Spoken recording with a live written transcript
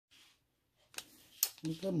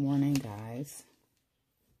Good morning, guys.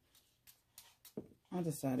 I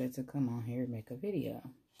decided to come on here and make a video.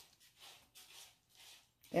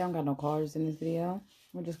 They don't got no cards in this video.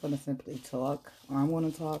 We're just going to simply talk. Or I'm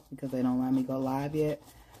going to talk because they don't let me go live yet.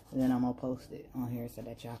 And then I'm going to post it on here so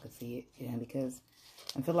that y'all can see it. Yeah, because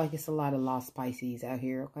I feel like it's a lot of lost Pisces out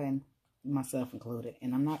here, okay? Myself included.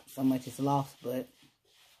 And I'm not so much as lost, but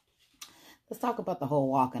let's talk about the whole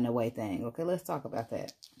walking away thing, okay? Let's talk about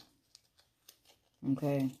that.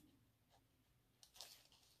 Okay.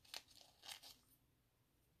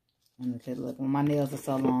 And because look, when my nails are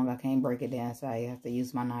so long, I can't break it down, so I have to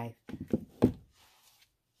use my knife.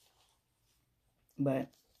 But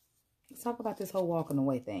let's talk about this whole walking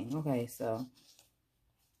away thing. Okay, so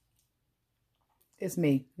it's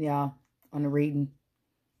me, y'all, on the reading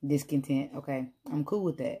discontent. Okay, I'm cool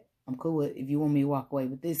with that. I'm cool with if you want me to walk away.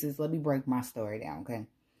 But this is, let me break my story down, okay?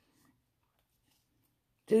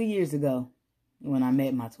 2 years ago, when I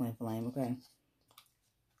met my twin flame, okay,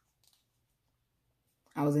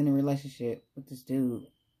 I was in a relationship with this dude,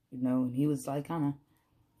 you know, and he was like kind of,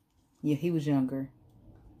 yeah, he was younger,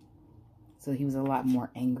 so he was a lot more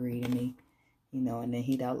angry than me, you know, and then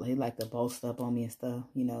he like to boast up on me and stuff,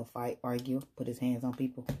 you know, fight, argue, put his hands on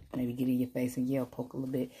people, maybe get in your face and yell, poke a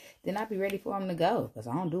little bit. Then I'd be ready for him to go, because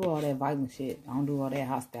I don't do all that violent shit. I don't do all that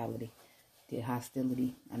hostility.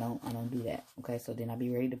 I don't do that. Okay, so then I'd be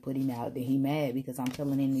ready to put him out. Then he mad because I'm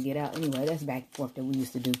telling him to get out. Anyway, that's back and forth that we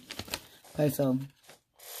used to do. Okay, so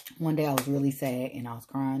one day I was really sad and I was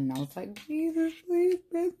crying and I was like, Jesus, please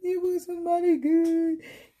bless me with somebody good.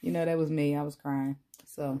 You know, that was me. I was crying.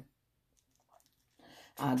 So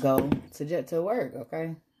I go to work,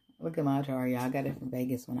 okay? Look at my chart, y'all. I got it from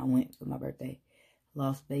Vegas when I went for my birthday.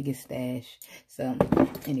 Las Vegas stash. So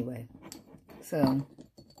anyway, so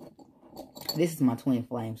this is my twin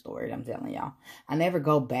flame story, I'm telling y'all. I never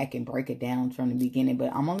go back and break it down from the beginning,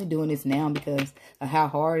 but I'm only doing this now because of how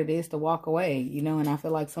hard it is to walk away, you know, and I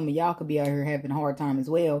feel like some of y'all could be out here having a hard time as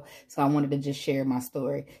well. So I wanted to just share my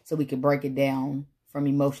story so we could break it down from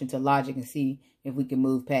emotion to logic and see if we can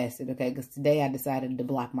move past it, okay? Because today I decided to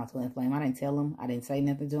block my twin flame. I didn't tell him. I didn't say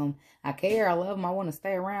nothing to him. I care. I love him. I want to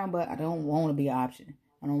stay around, but I don't want to be an option.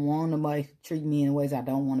 I don't want nobody to treat me in ways I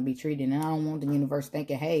don't want to be treated. And I don't want the universe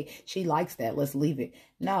thinking, hey, she likes that. Let's leave it.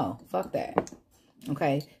 No, fuck that.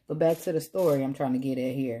 Okay, but back to the story I'm trying to get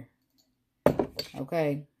at here.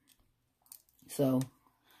 Okay, so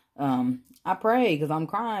I pray because I'm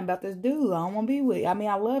crying about this dude I don't want to be with. I mean,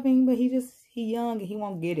 I love him, but he young and he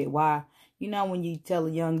won't get it. Why? You know, when you tell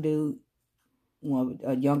a young dude, well,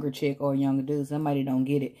 a younger chick or a younger dude, somebody don't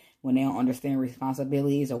get it when they don't understand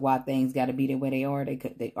responsibilities or why things got to be the way they are.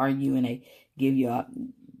 They argue and they give you a,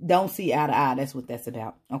 don't see eye to eye. That's what that's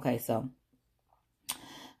about. Okay, so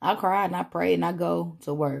I cried and I prayed and I go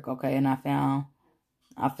to work. Okay, and I found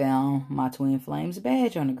my twin flame's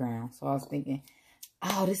badge on the ground. So I was thinking,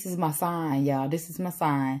 oh, this is my sign, y'all. This is my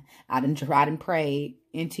sign. I done tried and prayed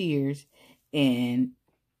in tears, and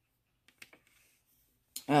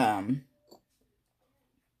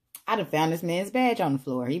I done found this man's badge on the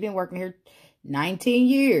floor. He been working here 19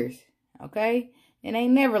 years, okay? And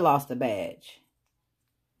ain't never lost a badge.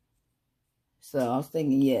 So I was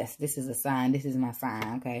thinking, yes, this is a sign. This is my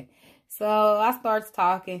sign, okay? So I starts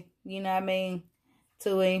talking, you know what I mean,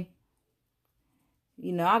 to him.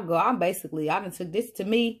 You know, I done took this to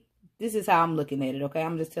me. This is how I'm looking at it, okay?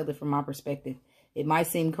 I'm just telling from my perspective. It might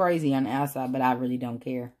seem crazy on the outside, but I really don't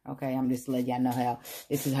care, okay? I'm just letting y'all know how,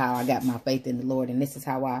 this is how I got my faith in the Lord, and this is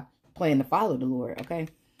how I plan to follow the Lord, okay?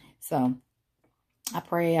 So I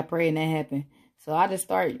pray, and that happened. So I just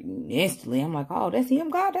start instantly. I'm like, oh, that's him,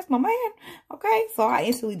 God. That's my man, okay? So I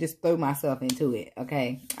instantly just threw myself into it,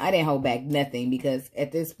 okay? I didn't hold back nothing because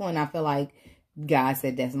at this point, I feel like God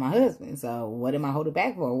said that's my husband. So what am I holding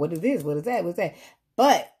back for? What is this? What is that? What's that?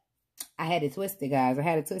 But I had it twisted, guys. I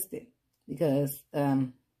had it twisted because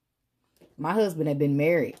my husband had been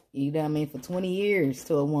married, you know what I mean, for 20 years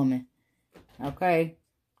to a woman, okay?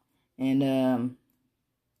 And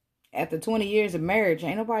after 20 years of marriage,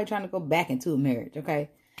 ain't nobody trying to go back into a marriage, okay?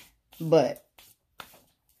 But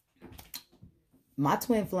my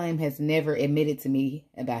twin flame has never admitted to me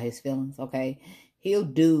about his feelings, okay? He'll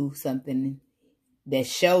do something that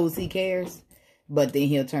shows he cares, but then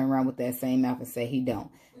he'll turn around with that same mouth and say he don't.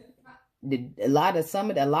 A lot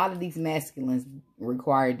of these masculines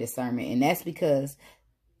require discernment, and that's because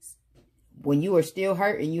when you are still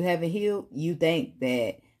hurt and you haven't healed, you think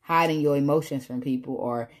that hiding your emotions from people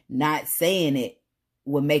or not saying it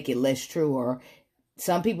will make it less true. Or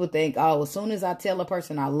some people think, oh, as soon as I tell a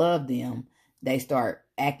person I love them, they start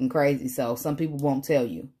acting crazy. So some people won't tell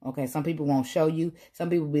you. Okay. Some people won't show you. Some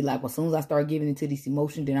people be like, well, as soon as I start giving into these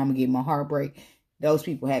emotions, then I'm going to get my heartbreak. Those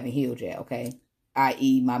people haven't healed yet. Okay.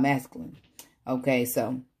 I.e. my masculine. Okay.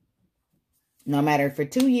 So no matter, for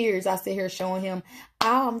 2 years, I sit here showing him,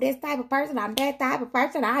 oh, I'm this type of person. I'm that type of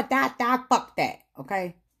person. Fuck that.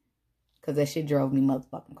 Okay. Because that shit drove me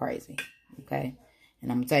motherfucking crazy. Okay.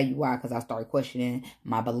 And I'm going to tell you why. Because I started questioning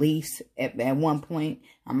my beliefs. At one point,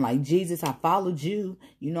 I'm like, Jesus, I followed you.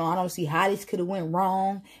 You know, I don't see how this could have went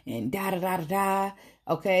wrong. And da-da-da-da-da.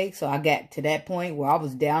 Okay. So I got to that point where I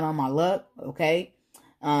was down on my luck. Okay.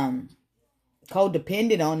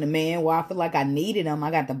 Codependent on the man where I feel like I needed him. I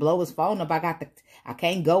got to blow his phone up. I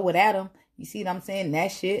can't go without him. You see what I'm saying?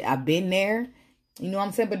 That shit. I've been there. You know what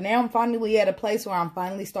I'm saying? But now I'm finally at a place where I'm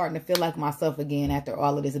finally starting to feel like myself again after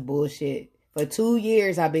all of this bullshit. For 2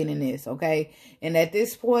 years, I've been in this, okay? And at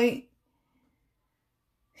this point,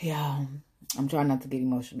 yeah, I'm trying not to get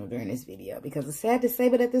emotional during this video because it's sad to say,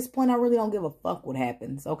 but at this point, I really don't give a fuck what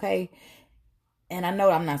happens, okay? And I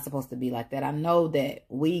know I'm not supposed to be like that. I know that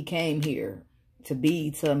we came here to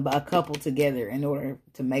be a couple together in order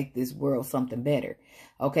to make this world something better,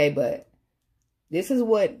 okay? But this is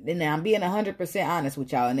what, and I'm being 100% honest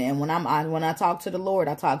with y'all. And when I talk to the Lord,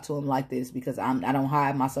 I talk to him like this because I don't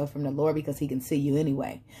hide myself from the Lord because he can see you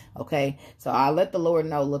anyway. Okay. So I let the Lord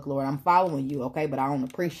know, look, Lord, I'm following you. Okay. But I don't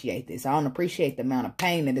appreciate this. I don't appreciate the amount of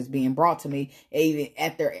pain that is being brought to me. Even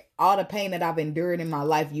after all the pain that I've endured in my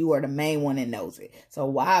life, you are the main one that knows it. So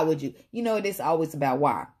why would you, this is always about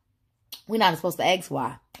why. We're not supposed to ask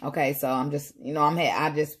why. Okay, so I'm just,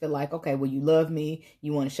 I just feel like, okay, well, you love me.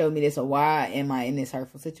 You want to show me this, or why am I in this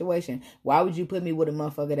hurtful situation? Why would you put me with a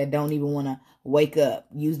motherfucker that don't even want to wake up,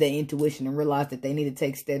 use their intuition, and realize that they need to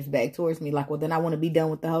take steps back towards me? Like, well, then I want to be done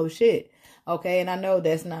with the whole shit. Okay, and I know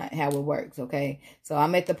that's not how it works, okay? So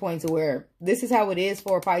I'm at the point to where this is how it is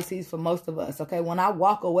for Pisces, for most of us, okay? When I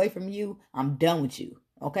walk away from you, I'm done with you,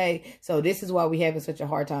 okay? So this is why we having such a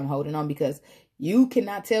hard time holding on, because you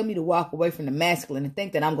cannot tell me to walk away from the masculine and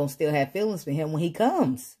think that I'm going to still have feelings for him when he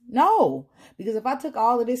comes. No. Because if I took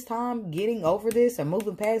all of this time getting over this or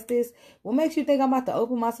moving past this, what makes you think I'm about to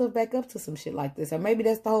open myself back up to some shit like this? Or maybe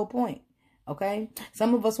that's the whole point. Okay?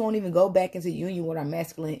 Some of us won't even go back into union with our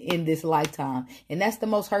masculine in this lifetime. And that's the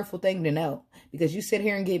most hurtful thing to know. Because you sit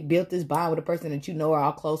here and get built this bond with a person that you know are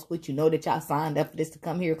all close with. You know that y'all signed up for this to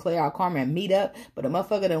come here, clear our karma, and meet up. But a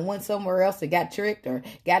motherfucker done went somewhere else and got tricked or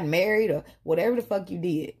got married or whatever the fuck you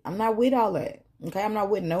did. I'm not with all that. Okay? I'm not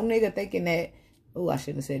with no nigga thinking that... Oh, I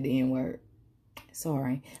shouldn't have said the N-word.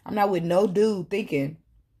 Sorry. I'm not with no dude thinking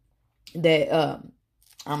that...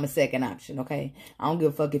 I'm a second option, okay? I don't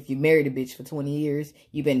give a fuck if you married a bitch for 20 years.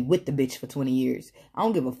 You've been with the bitch for 20 years. I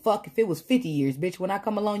don't give a fuck if it was 50 years, bitch. When I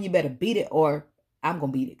come along, you better beat it, or I'm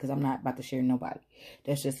going to beat it because I'm not about to share nobody.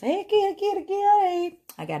 That's just, hey, kitty.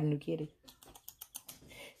 I got a new kitty.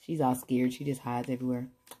 She's all scared. She just hides everywhere.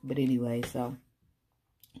 But anyway, so...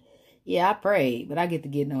 yeah, I prayed, but I get to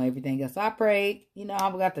get to know everything else. So I prayed.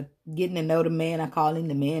 I got to getting to know the man. I call him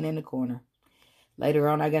the man in the corner. Later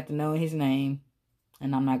on, I got to know his name.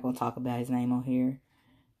 And I'm not going to talk about his name on here.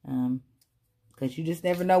 Because you just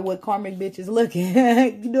never know what karmic bitch is looking.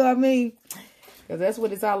 You know what I mean? Because that's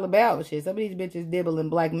what it's all about. Shit. Some of these bitches dibble in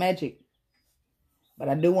black magic. But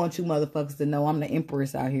I do want you motherfuckers to know I'm the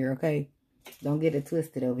empress out here, okay? Don't get it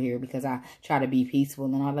twisted over here because I try to be peaceful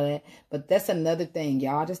and all of that. But that's another thing,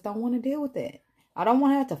 y'all. I just don't want to deal with that. I don't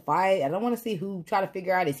want to have to fight. I don't want to see who try to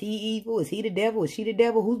figure out, is he evil? Is he the devil? Is she the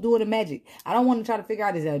devil? Who's doing the magic? I don't want to try to figure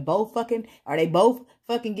out, are they both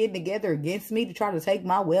fucking getting together against me to try to take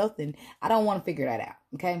my wealth? And I don't want to figure that out.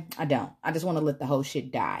 Okay? I don't. I just want to let the whole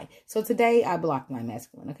shit die. So today I blocked my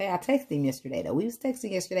masculine. Okay? I texted him yesterday though. We was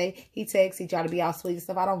texting yesterday. He tried to be all sweet and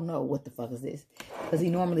stuff. I don't know what the fuck is this. Because he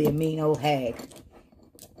normally a mean old hag.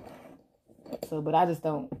 So, but I just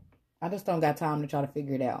don't got time to try to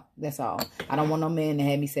figure it out. That's all. I don't want no man to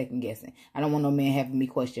have me second guessing. I don't want no man having me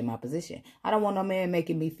question my position. I don't want no man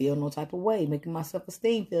making me feel no type of way, making my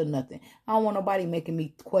self-esteem feel nothing. I don't want nobody making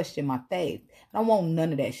me question my faith. I don't want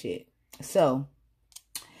none of that shit. So,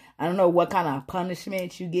 I don't know what kind of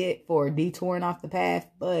punishment you get for detouring off the path,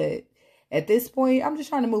 but at this point, I'm just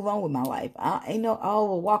trying to move on with my life. I ain't no,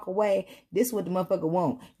 walk away. This is what the motherfucker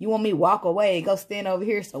want. You want me to walk away and go stand over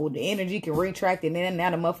here so the energy can retract and then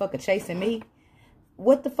now the motherfucker chasing me?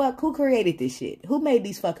 What the fuck? Who created this shit? Who made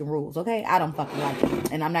these fucking rules? Okay? I don't fucking like them.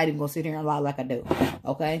 And I'm not even going to sit here and lie like I do.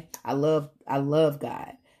 Okay? I love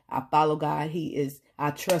God. I follow God.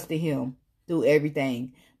 I trust in him through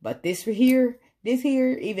everything. But this here,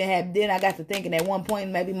 then I got to thinking at one point,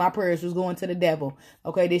 maybe my prayers was going to the devil.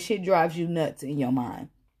 Okay, this shit drives you nuts in your mind.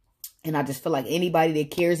 And I just feel like anybody that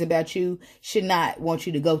cares about you should not want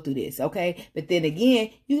you to go through this, okay? But then again,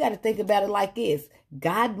 you got to think about it like this.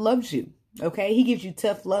 God loves you, okay? He gives you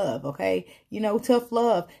tough love, okay? You know, tough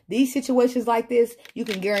love. These situations like this, you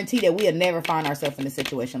can guarantee that we'll never find ourselves in a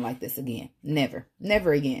situation like this again. Never.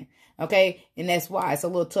 Never again, okay? And that's why it's a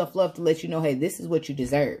little tough love to let you know, hey, this is what you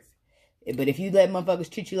deserve. But if you let motherfuckers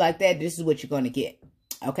treat you like that, this is what you're going to get,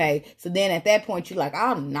 okay? So then at that point, you're like,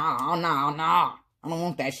 oh, no. I don't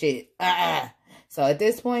want that shit. So at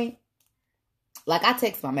this point, like I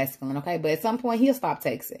text my masculine, okay? But at some point, he'll stop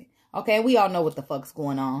texting. Okay, we all know what the fuck's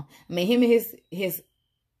going on. I mean, him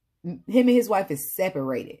and his wife is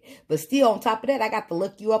separated. But still, on top of that, I got to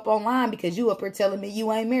look you up online because you up here telling me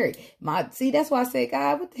you ain't married. See, that's why I said,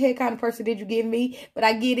 God, what the heck kind of person did you give me? But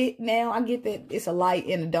I get it now. I get that it's a light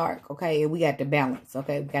and a dark, okay? And we got to balance,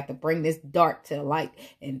 okay? We got to bring this dark to the light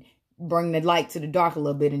and bring the light to the dark a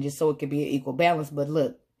little bit, and just so it can be an equal balance. But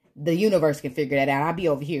look, the universe can figure that out. I'll be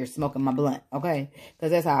over here smoking my blunt, okay? Because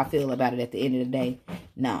that's how I feel about it at the end of the day.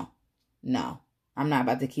 No, I'm not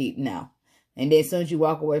about to keep, no. And then as soon as you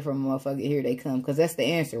walk away from a motherfucker, here they come. Because that's the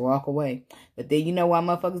answer, walk away. But then you know why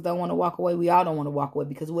motherfuckers don't want to walk away? We all don't want to walk away.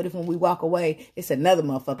 Because what if when we walk away, it's another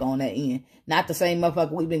motherfucker on that end? Not the same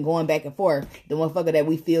motherfucker we've been going back and forth. The motherfucker that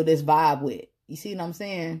we feel this vibe with. You see what I'm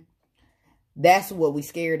saying? That's what we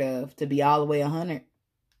scared of, to be all the way 100.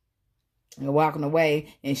 And walking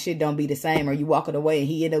away and shit don't be the same. Or you walking away and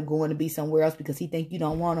he end up going to be somewhere else because he think you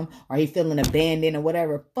don't want him. Or he feeling abandoned or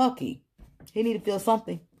whatever. Fuck him. He need to feel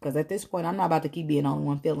something. Because at this point, I'm not about to keep being the only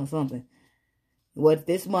one feeling something. What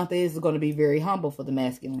this month is going to be very humble for the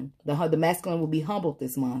masculine. The masculine will be humbled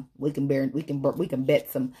this month. We can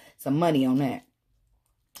bet some money on that.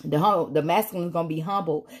 The masculine is going to be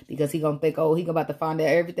humbled because he going to think, oh, he about to find out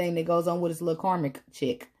everything that goes on with his little karmic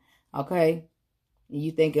chick. Okay? And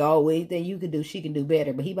you think, oh, anything you can do, she can do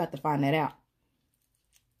better. But he about to find that out.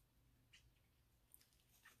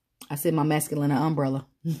 I said my masculine an umbrella.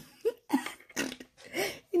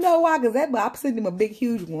 You know why? Because I sent him a big,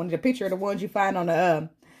 huge one. The picture of the ones you find on the,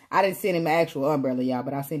 I didn't send him an actual umbrella, y'all.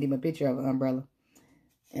 But I sent him a picture of an umbrella.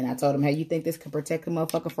 And I told him, hey, you think this can protect a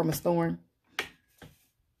motherfucker from a storm?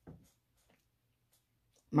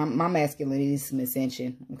 My masculine needs some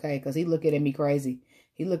ascension, okay? Because he looking at me crazy.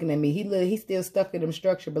 He looking at me. He still stuck in them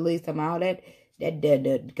structure beliefs. Talking about all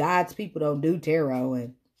that God's people don't do tarot.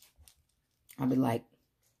 And I be like,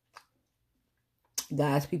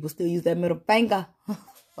 God's people still use that middle finger.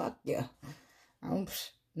 Fuck yeah.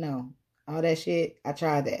 No. All that shit, I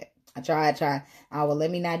tried that. I tried. Oh, well, let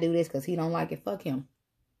me not do this because he don't like it. Fuck him.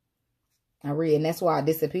 And that's why I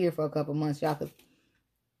disappeared for a couple months, y'all, because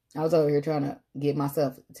I was over here trying to get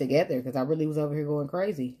myself together because I really was over here going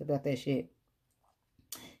crazy about that shit.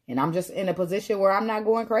 And I'm just in a position where I'm not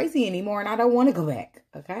going crazy anymore and I don't want to go back.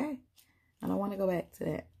 Okay? I don't want to go back to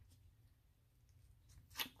that.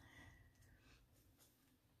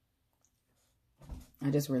 I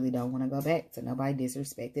just really don't want to go back to nobody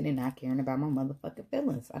disrespecting and not caring about my motherfucking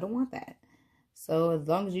feelings. I don't want that. So as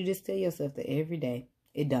long as you just tell yourself that every day,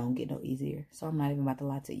 it don't get no easier. So I'm not even about to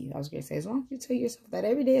lie to you. I was going to say, as long as you tell yourself that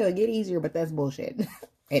every day it'll get easier, but that's bullshit.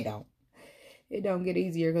 It don't. It don't get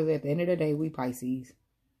easier because at the end of the day, we Pisces.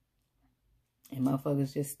 And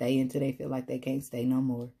motherfuckers just stay until they feel like they can't stay no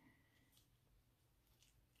more.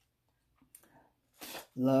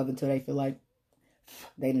 Love until they feel like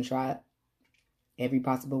they done tried every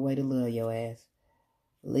possible way to love your ass.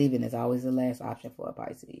 Leaving is always the last option for a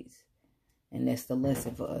Pisces. And that's the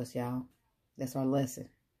lesson for us, y'all. That's our lesson.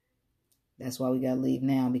 That's why we gotta leave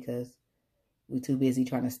now, because we too busy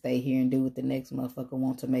trying to stay here and do what the next motherfucker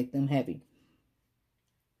wants to make them happy.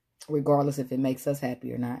 Regardless if it makes us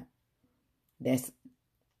happy or not. That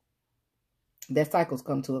cycle's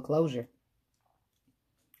come to a closure.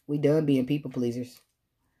 We done being people pleasers.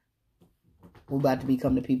 We're about to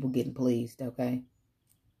become the people getting pleased, okay?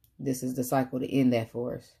 This is the cycle to end that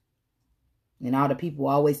for us. And all the people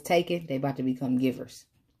always taking, they about to become givers.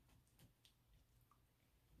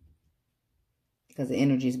 Because the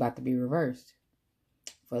energy is about to be reversed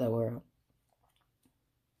for the world.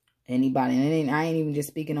 Anybody, and I ain't even just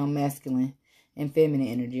speaking on masculine and feminine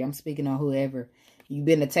energy. I'm speaking on whoever. You've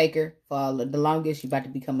been a taker for the longest. You about to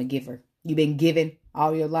become a giver. You've been giving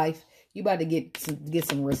all your life. You about to get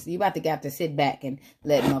some risk. You about to have to sit back and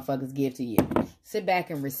let motherfuckers give to you. Sit back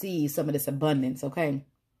and receive some of this abundance, okay?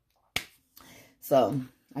 So,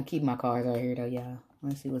 I keep my cards right here, though, y'all.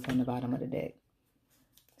 Let's see what's on the bottom of the deck.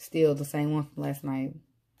 Still the same one from last night.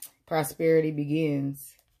 Prosperity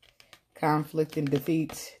begins. Conflict and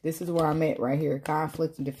defeats. This is where I'm at right here.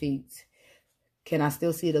 Conflict and defeats. Can I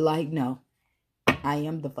still see the light? No. I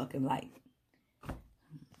am the fucking light.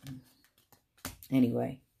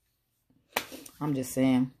 Anyway, I'm just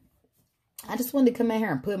saying. I just wanted to come in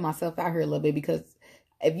here and put myself out here a little bit, because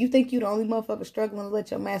if you think you the only motherfucker struggling to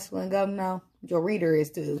let your masculine go, no, your reader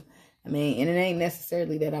is too. I mean, and it ain't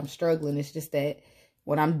necessarily that I'm struggling. It's just that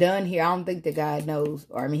when I'm done here, I don't think that God knows.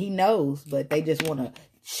 Or, I mean, he knows, but they just want to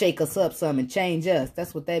shake us up some and change us.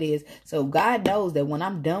 That's what that is. So God knows that when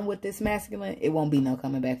I'm done with this masculine, it won't be no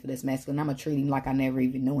coming back for this masculine. I'm going to treat him like I never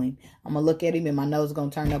even knew him. I'm going to look at him and my nose is going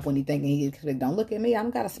to turn up when he thinking he is. Don't look at me. I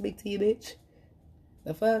don't got to speak to you, bitch.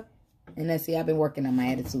 The fuck? And then, see, I've been working on my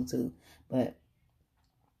attitude too. But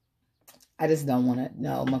I just don't want to.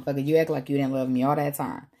 No, motherfucker, you act like you didn't love me all that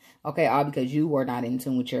time. Okay, all because you were not in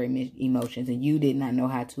tune with your emotions, and you did not know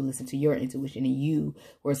how to listen to your intuition, and you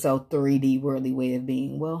were so 3D worldly way of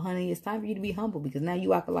being. Well, honey, it's time for you to be humble, because now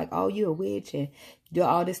you act like, oh, you a witch and do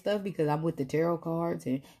all this stuff because I'm with the tarot cards,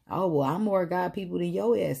 and oh, well, I'm more God people than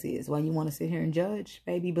your ass is. Why you want to sit here and judge,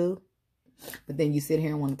 baby boo? But then you sit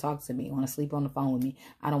here and want to talk to me, want to sleep on the phone with me.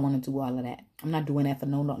 I don't want to do all of that. I'm not doing that for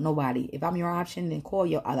nobody. If I'm your option, then call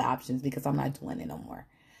your other options, because I'm not doing it no more.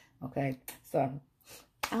 Okay, so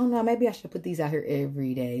I don't know. Maybe I should put these out here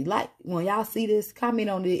every day. Like, when y'all see this, comment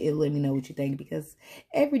on it and let me know what you think, because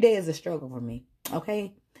every day is a struggle for me.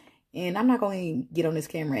 Okay, and I'm not going to get on this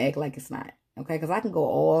camera and act like it's not. Okay, because I can go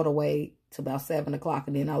all the way to about 7 o'clock,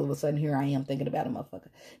 and then all of a sudden here I am thinking about a motherfucker.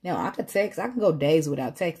 Now, I could text. I can go days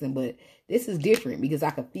without texting, but this is different because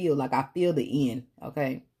I feel the end.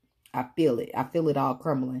 Okay, I feel it. I feel it all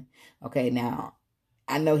crumbling. Okay, now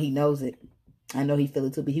I know he knows it. I know he feel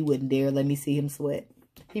it too, but he wouldn't dare let me see him sweat.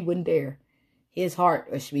 He wouldn't dare. His heart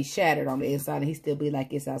should be shattered on the inside, and he still be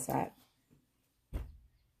like, it's outside.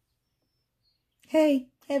 Hey,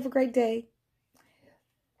 have a great day.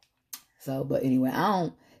 So, but anyway,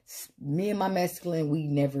 me and my masculine, we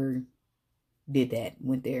never did that,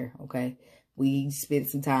 went there, okay? We spent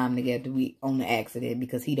some time together, on the accident,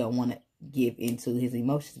 because he don't want to give into his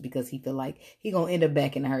emotions, because he feel like he gonna end up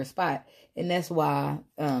back in her spot. And that's why,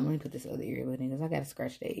 let me put this other earbud in, because I gotta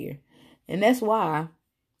scratch that ear. And that's why,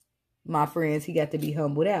 my friends, he got to be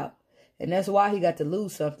humbled out. And that's why he got to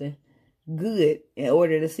lose something good in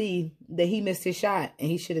order to see that he missed his shot, and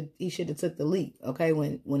he should have took the leap. Okay,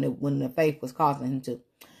 when the faith was causing him to.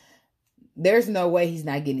 There's no way he's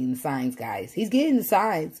not getting the signs, guys. He's getting the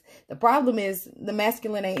signs. The problem is the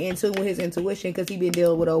masculine ain't in tune with his intuition, because he been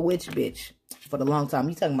dealing with a witch bitch for the long time.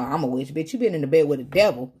 You talking about I'm a witch bitch? You been in the bed with the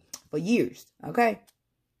devil for years, okay?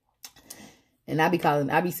 And I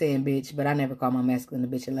be saying bitch, but I never call my masculine a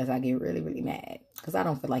bitch unless I get really, really mad. Because I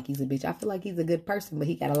don't feel like he's a bitch. I feel like he's a good person, but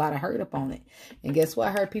he got a lot of hurt up on it. And guess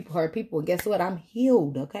what? Hurt people. And guess what? I'm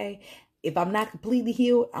healed, okay? If I'm not completely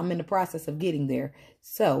healed, I'm in the process of getting there.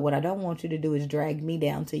 So what I don't want you to do is drag me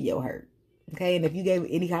down to your hurt. Okay? And if you gave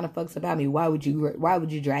any kind of fucks about me, why would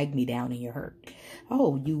you drag me down in your hurt?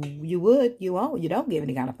 Oh, you would. You won't. You don't give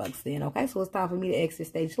any kind of fucks then. Okay? So it's time for me to exit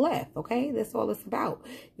stage left. Okay? That's all it's about.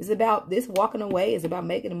 It's about this walking away. It's about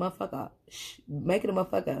making a motherfucker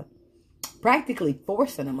practically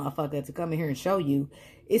forcing a motherfucker to come in here and show you.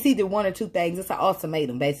 It's either one or two things. It's an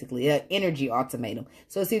ultimatum, basically. An energy ultimatum.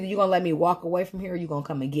 So it's either you're going to let me walk away from here, or you're going to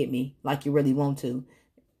come and get me like you really want to.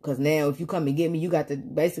 Because now if you come and get me, you got to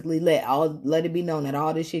basically let it be known that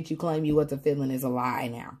all this shit you claim you wasn't feeling is a lie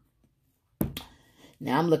now.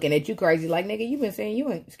 Now I'm looking at you crazy like, nigga, you been saying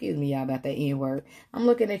you ain't, excuse me y'all about that N-word. I'm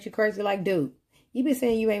looking at you crazy like, dude, you been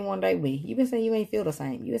saying you ain't want to date me. You been saying you ain't feel the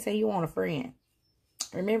same. You been saying you want a friend.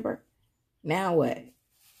 Remember? Now what?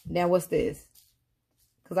 Now what's this?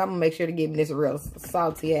 Because I'm going to make sure to give me this real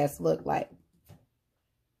salty ass look like.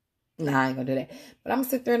 Nah, I ain't going to do that. But I'm going to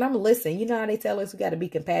sit there and I'm going to listen. You know how they tell us we got to be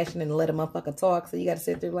compassionate and let a motherfucker talk. So you got to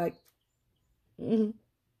sit there like,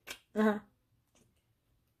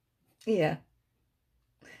 yeah.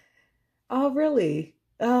 Oh, really?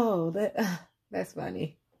 Oh, that's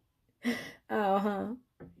funny. Oh,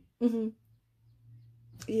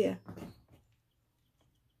 yeah.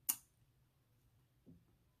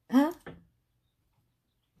 Huh?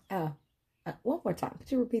 Oh, one more time.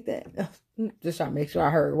 Could you repeat that? Just trying to make sure I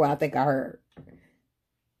heard what I think I heard.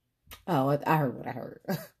 Oh, I heard what I heard.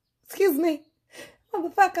 Excuse me,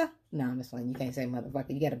 motherfucker. No, I'm just saying you can't say motherfucker.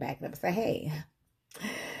 You got to back it up and say, hey.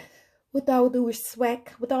 With all due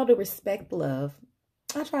respect, love,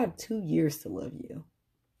 I tried 2 years to love you.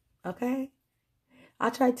 Okay? I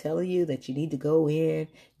tried telling you that you need to go in,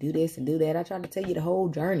 do this and do that. I tried to tell you the whole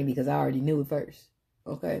journey because I already knew it first.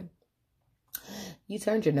 Okay? You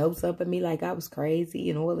turned your nose up at me like I was crazy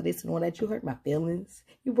and all of this and all that. You hurt my feelings.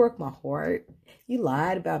 You broke my heart. You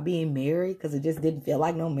lied about being married because it just didn't feel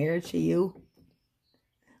like no marriage to you.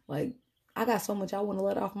 Like, I got so much I want to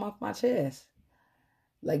let off my chest.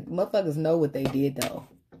 Like, motherfuckers know what they did, though.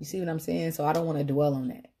 You see what I'm saying? So I don't want to dwell on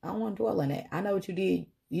that. I don't want to dwell on that. I know what you did.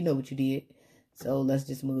 You know what you did. So let's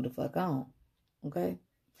just move the fuck on. Okay?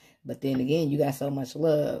 But then again, you got so much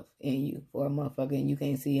love in you for a motherfucker, and you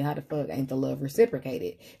can't see how the fuck ain't the love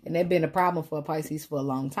reciprocated. And that's been a problem for Pisces for a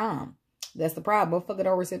long time. That's the problem. Motherfucker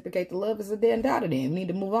don't reciprocate the love. It's a damn doubt of them. We need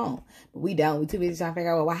to move on. But we don't. We too busy trying to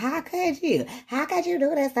figure out, well, how could you? How could you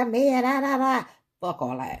do this to me? Da, da, da. Fuck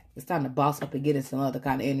all that. It's time to boss up and get in some other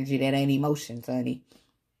kind of energy that ain't emotions, honey.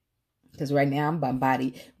 Because right now I'm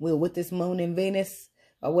bombarded with this moon and Venus,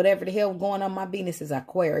 or whatever the hell going on. My Venus is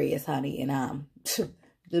Aquarius, honey. And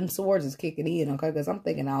them swords is kicking in, okay? Because I'm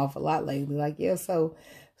thinking an awful lot lately. Like, yeah, so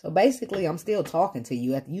basically I'm still talking to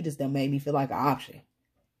you after you just done made me feel like an option.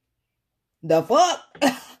 The fuck?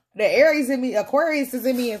 The Aries in me, Aquarius is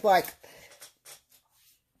in me. It's like,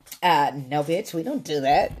 no, bitch, we don't do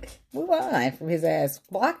that. Move on from his ass.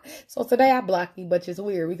 Block. So today I blocked you, but it's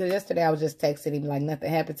weird because yesterday I was just texting him like nothing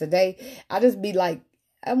happened. Today I just be like,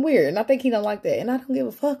 I'm weird, and I think he don't like that, and I don't give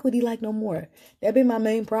a fuck what he like no more. That been my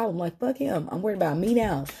main problem. Like, fuck him. I'm worried about me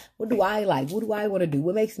now. What do I like? What do I want to do?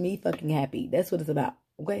 What makes me fucking happy? That's what it's about.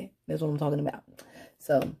 Okay, that's what I'm talking about.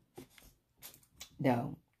 So,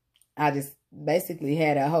 no. I just basically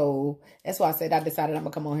had a whole, that's why I said I decided I'm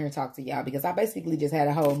going to come on here and talk to y'all, because I basically just had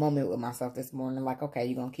a whole moment with myself this morning. Like, okay,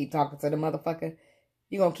 you going to keep talking to the motherfucker?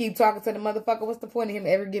 You going to keep talking to the motherfucker? What's the point of him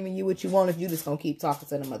ever giving you what you want if you just going to keep talking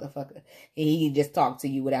to the motherfucker? And he can just talk to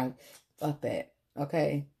you without, fuck that,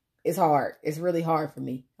 okay? It's hard. It's really hard for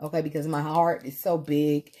me, okay? Because my heart is so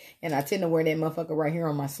big, and I tend to wear that motherfucker right here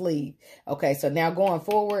on my sleeve. Okay, so now going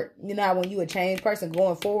forward, you know how when you a changed person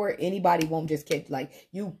going forward, anybody won't just catch, like,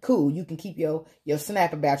 you cool. You can keep your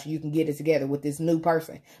snap about you. You can get it together with this new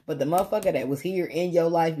person. But the motherfucker that was here in your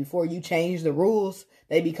life before you change the rules,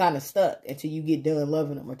 they be kind of stuck until you get done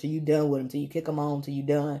loving them, or till you done with them, till you kick them on, till you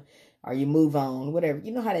done, or you move on, whatever.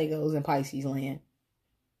 You know how that goes in Pisces land.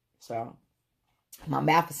 So my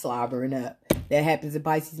mouth is slobbering up. That happens in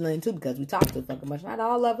Pisces land too, because we talk too fucking much. Not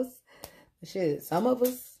all of us. But shit, some of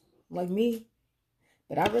us, like me.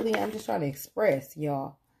 But I'm just trying to express,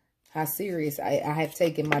 y'all, how serious I have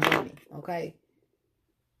taken my journey, okay?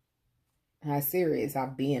 How serious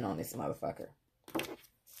I've been on this motherfucker.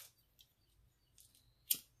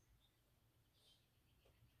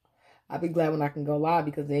 I'll be glad when I can go live,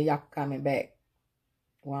 because then y'all can comment back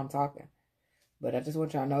while I'm talking. But I just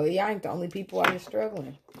want y'all to know, y'all ain't the only people out here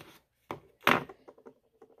struggling.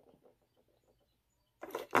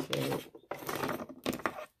 Shit.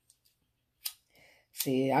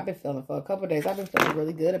 See, I've been feeling for a couple of days. I've been feeling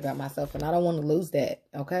really good about myself, and I don't want to lose that,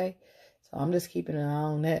 okay? So I'm just keeping an eye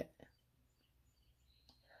on that.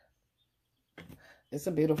 It's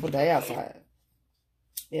a beautiful day outside.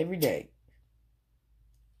 Every day.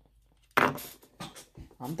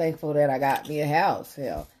 I'm thankful that I got me a house,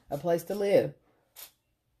 hell, a place to live.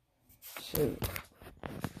 Shoot.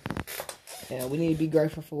 Yeah, we need to be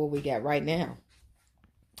grateful for what we got right now.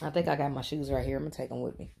 I think I got my shoes right here. I'm going to take them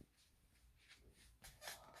with me.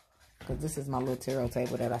 Because this is my little tarot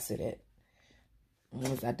table that I sit at.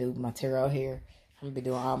 Once I do my tarot here, I'm going to be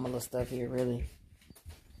doing all my little stuff here, really.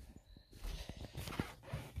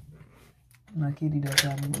 My kitty does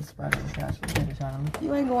have a little spot on the couch.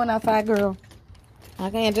 You ain't going outside, girl.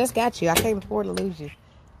 I just got you. I can't afford to lose you.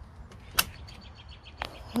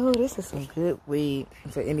 Oh, this is some good weed.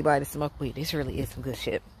 For anybody to smoke weed, this really is some good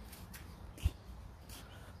shit.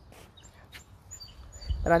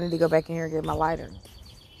 But I need to go back in here and get my lighter.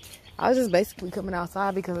 I was just basically coming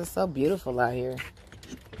outside because it's so beautiful out here.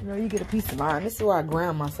 You know, you get a peace of mind. This is where I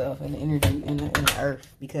ground myself in the energy, in the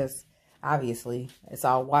earth. Because, obviously, it's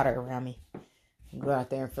all water around me. You go out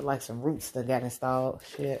there and feel like some roots that got installed.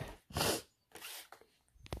 Shit.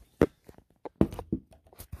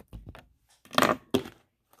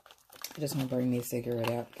 I just want to bring me a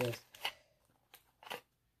cigarette out because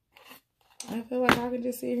I feel like I can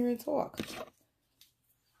just sit here and talk.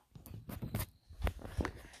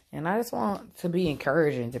 And I just want to be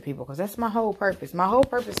encouraging to people, because that's my whole purpose. My whole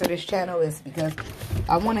purpose of this channel is because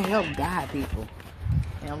I want to help guide people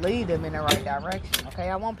and lead them in the right direction, okay?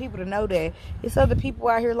 I want people to know that it's other people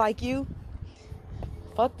out here like you.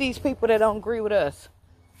 Fuck these people that don't agree with us.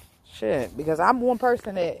 Shit, because I'm one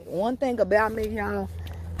person that, one thing about me, y'all,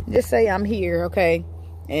 just say I'm here, okay,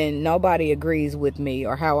 and nobody agrees with me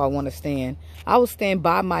or how I want to stand. I will stand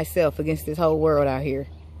by myself against this whole world out here.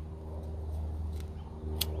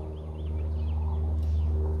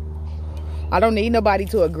 I don't need nobody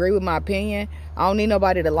to agree with my opinion. I don't need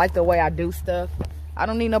nobody to like the way I do stuff. I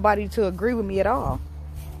don't need nobody to agree with me at all.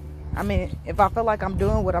 I mean, if I feel like I'm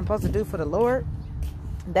doing what I'm supposed to do for the Lord,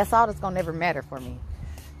 that's all that's going to ever matter for me.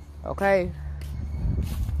 Okay?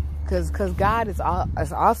 Because God is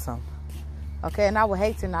awesome. Okay? And I would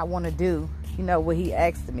hate to not want to do, you know, what he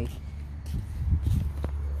asked of me.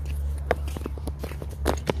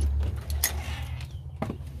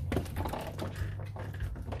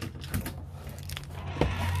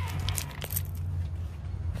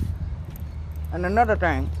 And another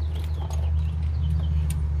thing,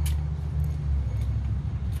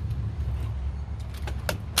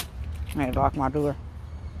 I had to lock my door.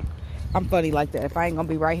 I'm funny like that. If I ain't gonna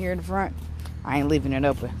be right here in the front, I ain't leaving it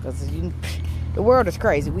open. Because the world is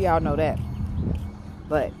crazy. We all know that.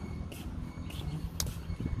 But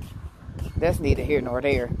that's neither here nor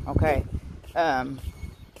there. Okay? Now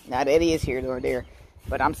that is here nor there.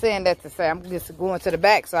 But I'm saying that to say I'm just going to the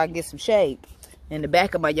back so I can get some shade. In the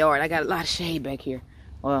back of my yard, I got a lot of shade back here.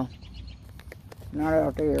 Well, not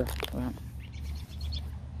out there. Well,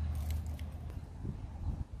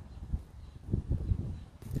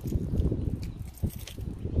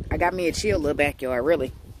 I got me a chill little backyard,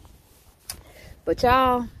 really. But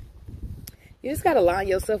y'all, you just got to align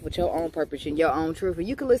yourself with your own purpose and your own truth. And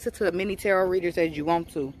you can listen to as many tarot readers as you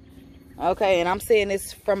want to. Okay, and I'm saying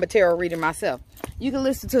this from a tarot reader myself. You can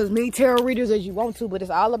listen to as many tarot readers as you want to, but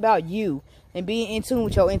it's all about you and being in tune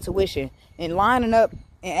with your intuition and lining up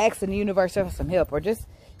and asking the universe for some help, or just,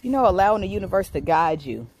 you know, allowing the universe to guide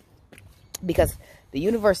you, because the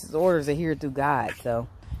universe's orders are here through God. So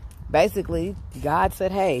basically, God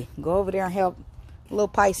said, hey, go over there and help little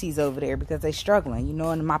Pisces over there because they're struggling, you know.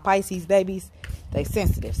 And my Pisces babies, they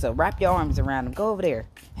sensitive, so wrap your arms around them, go over there,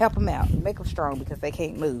 help them out, make them strong because they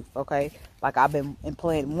can't move. Okay, like I've been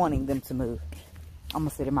wanting them to move. I'm gonna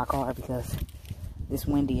sit in my car because it's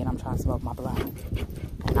windy and I'm trying to smoke my blunt.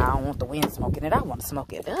 And I don't want the wind smoking it. I want to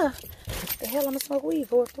smoke it. What the hell I'm gonna smoke weed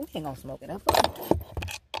for if the wind gonna smoke it up?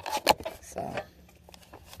 So,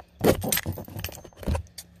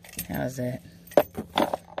 how's that?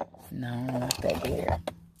 No, I don't want that glare.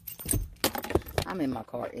 I'm in my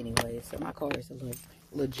car anyway, so my car is a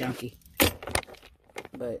little junky.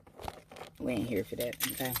 But we ain't here for that,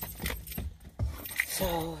 okay?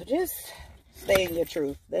 So, just stay in your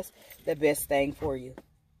truth. That's the best thing for you.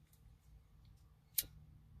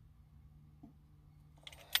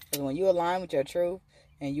 Because when you align with your truth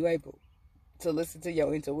and you able to listen to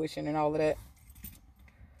your intuition and all of that,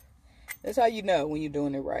 that's how you know when you're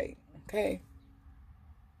doing it right. Okay?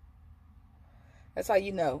 That's how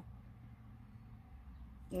you know.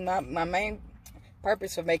 My main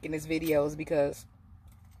purpose for making this video is because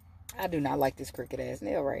I do not like this crooked ass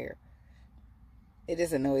nail right here. It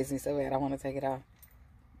just annoys me so bad I want to take it off.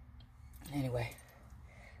 Anyway.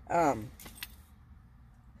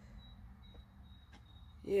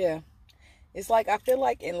 Yeah. It's like I feel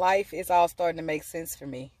like in life it's all starting to make sense for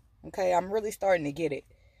me. Okay? I'm really starting to get it.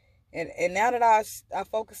 And now that I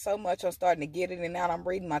focus so much on starting to get it, and now that I'm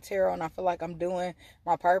reading my tarot and I feel like I'm doing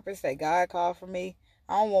my purpose that God called for me,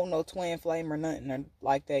 I don't want no twin flame or nothing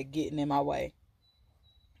like that getting in my way.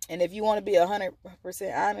 And if you want to be 100%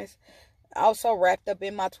 honest, I was so wrapped up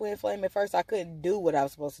in my twin flame at first I couldn't do what I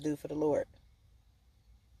was supposed to do for the Lord.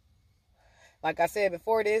 Like I said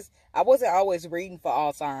before this, I wasn't always reading for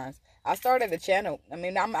all signs. I started a channel. I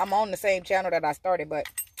mean, I'm on the same channel that I started, but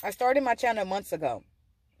I started my channel months ago.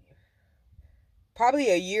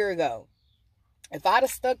 Probably a year ago. If I'd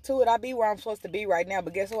have stuck to it, I'd be where I'm supposed to be right now.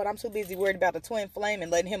 But guess what? I'm too busy worried about the twin flame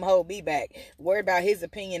and letting him hold me back. Worried about his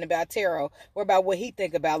opinion about tarot. Worried about what he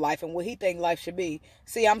think about life and what he think life should be.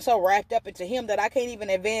 See, I'm so wrapped up into him that I can't even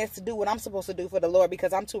advance to do what I'm supposed to do for the Lord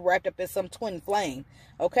because I'm too wrapped up in some twin flame.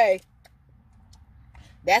 Okay?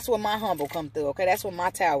 That's when my humble come through, okay? That's when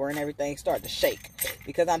my tower and everything start to shake.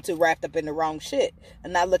 Because I'm too wrapped up in the wrong shit.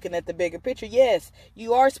 And not looking at the bigger picture. Yes,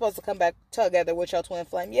 you are supposed to come back together with your twin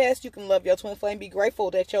flame. Yes, you can love your twin flame. Be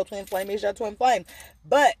grateful that your twin flame is your twin flame.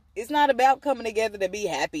 But it's not about coming together to be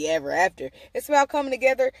happy ever after. It's about coming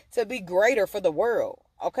together to be greater for the world,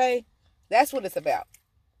 okay? That's what it's about.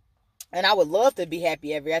 And I would love to be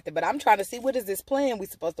happy ever after. But I'm trying to see what is this plan we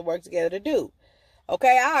supposed to work together to do.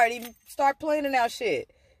 Okay, I already start planning out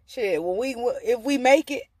shit. Shit, if we make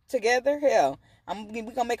it together, hell, we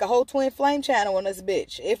gonna make a whole twin flame channel on this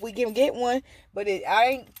bitch. If we can get one, but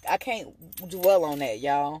I can't dwell on that,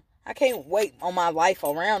 y'all. I can't wait on my life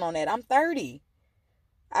around on that. I'm 30.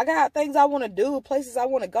 I got things I want to do, places I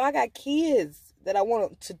want to go. I got kids that I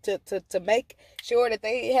want to make sure that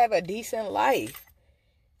they have a decent life.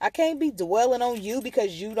 I can't be dwelling on you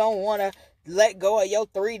because you don't want to let go of your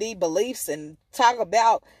 3D beliefs and talk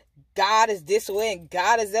about God is this way and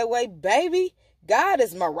God is that way. Baby, God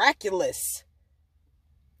is miraculous.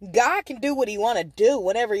 God can do what he want to do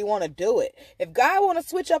whenever he want to do it. If God want to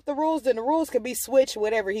switch up the rules, then the rules can be switched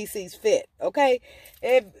whenever he sees fit. Okay?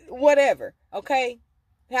 If whatever. Okay?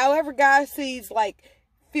 However God feels like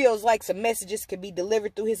some messages can be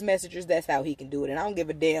delivered through his messengers, that's how he can do it. And I don't give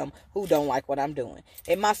a damn who don't like what I'm doing.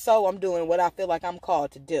 In my soul, I'm doing what I feel like I'm called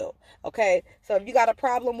to do. Okay? So if you got a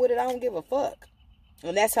problem with it, I don't give a fuck.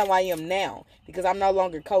 And that's how I am now. Because I'm no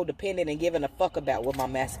longer codependent and giving a fuck about what my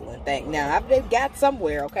masculine think. Now, I've got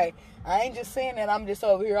somewhere, okay? I ain't just saying that I'm just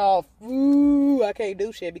over here all, ooh, I can't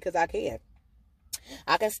do shit, because I can.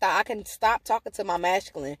 I can stop talking to my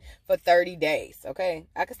masculine for 30 days, okay?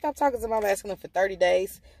 I can stop talking to my masculine for 30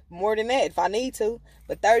 days. More than that if I need to.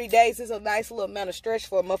 But 30 days is a nice little amount of stretch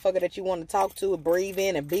for a motherfucker that you want to talk to and breathe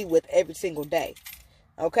in and be with every single day.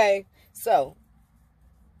 Okay? So,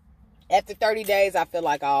 after 30 days, I feel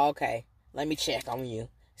like, oh, okay, let me check on you.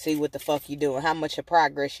 See what the fuck you doing. How much of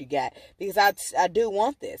progress you got. Because I do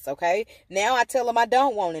want this, okay? Now I tell him I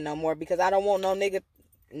don't want it no more. Because I don't want no nigga,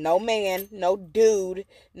 no man, no dude,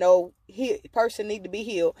 no person need to be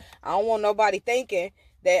healed. I don't want nobody thinking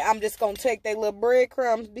that I'm just going to take their little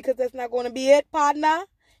breadcrumbs. Because that's not going to be it, partner.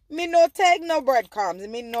 Me no take no breadcrumbs.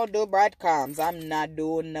 Me no do breadcrumbs. I'm not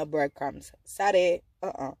doing no breadcrumbs. Sorry.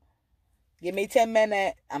 Give me 10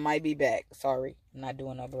 minutes. I might be back. Sorry. I'm not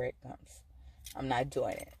doing no breadcrumbs. I'm not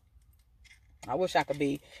doing it. I wish I could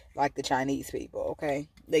be like the Chinese people, okay?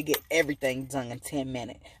 They get everything done in 10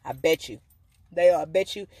 minutes. I bet you. I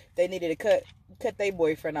bet you they needed to cut their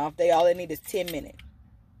boyfriend off. All they need is 10 minutes.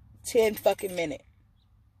 10 fucking minutes.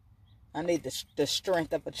 I need the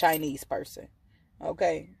strength of a Chinese person.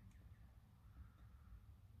 Okay?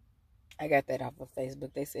 I got that off of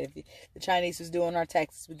Facebook. They said if the Chinese was doing our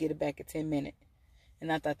taxes, we get it back in 10 minutes.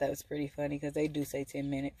 And I thought that was pretty funny because they do say 10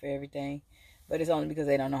 minutes for everything. But it's only because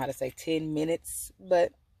they don't know how to say 10 minutes.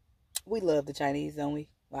 But we love the Chinese, don't we?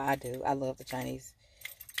 Well, I do. I love the Chinese.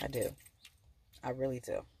 I do. I really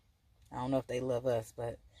do. I don't know if they love us,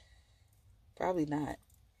 but probably not.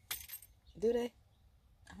 Do they?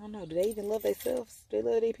 I don't know. Do they even love themselves? Do they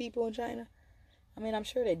love their people in China? I mean, I'm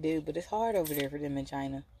sure they do, but it's hard over there for them in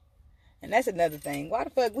China. And that's another thing. Why the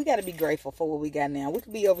fuck? We got to be grateful for what we got now. We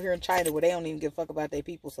could be over here in China where they don't even give a fuck about their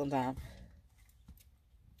people sometimes.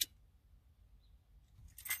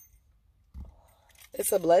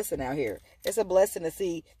 It's a blessing out here. It's a blessing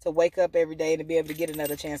to wake up every day and to be able to get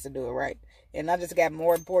another chance to do it right. And I just got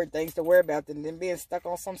more important things to worry about than being stuck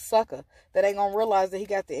on some sucker that ain't going to realize that he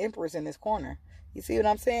got the empress in his corner. You see what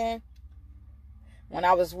I'm saying? When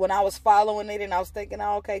I was following it and I was thinking,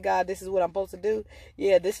 oh, okay, God, this is what I'm supposed to do.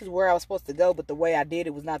 Yeah, this is where I was supposed to go. But the way I did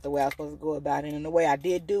it was not the way I was supposed to go about it. And the way I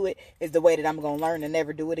did do it is the way that I'm going to learn to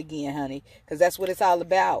never do it again, honey. Because that's what it's all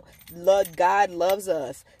about. God loves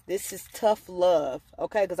us. This is tough love.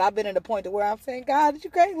 Okay? Because I've been at a point to where I'm saying, God, you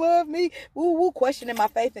can't love me. Woo, questioning my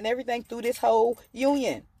faith and everything through this whole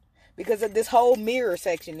union. Because of this whole mirror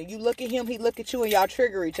section. And you look at him, he look at you, and y'all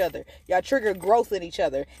trigger each other. Y'all trigger growth in each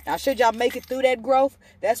other. Now, should y'all make it through that growth,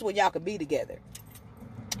 that's when y'all can be together.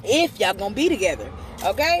 If y'all gonna be together.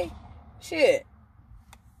 Okay? Shit.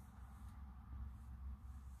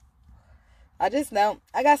 I just know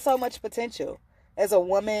I got so much potential as a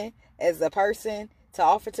woman, as a person, to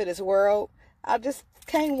offer to this world. I just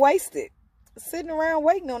can't waste it. Sitting around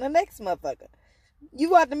waiting on the next motherfucker. You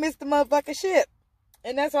about to miss the motherfucking ship.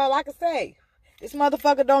 And that's all I can say. This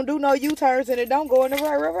motherfucker don't do no U-turns and it don't go in the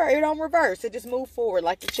reverse. It don't reverse. It just move forward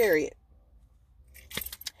like the chariot.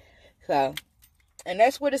 So, and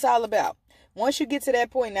that's what it's all about. Once you get to that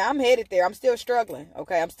point, now I'm headed there. I'm still struggling.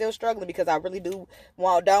 Okay, I'm still struggling because I really do.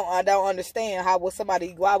 Well, I don't understand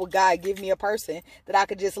why would God give me a person that I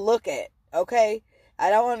could just look at? Okay, I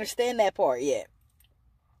don't understand that part yet.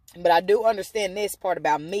 But I do understand this part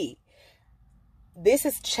about me. This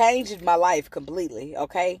has changed my life completely,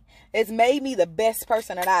 okay? It's made me the best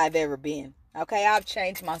person that I've ever been, okay? I've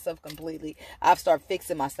changed myself completely. I've started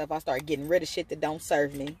fixing myself. I started getting rid of shit that don't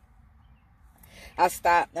serve me. I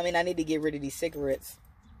need to get rid of these cigarettes.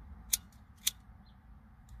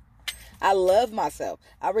 I love myself.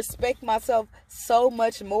 I respect myself so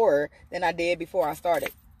much more than I did before I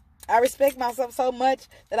started. I respect myself so much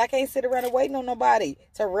that I can't sit around and waiting on nobody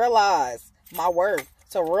to realize my worth,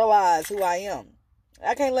 to realize who I am.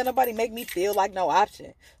 I can't let nobody make me feel like no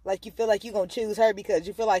option. Like you feel like you're going to choose her because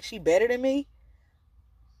you feel like she better than me.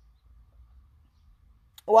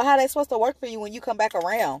 Well, how they supposed to work for you when you come back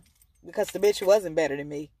around? Because the bitch wasn't better than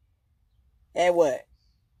me. And what?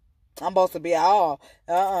 I'm supposed to be I'm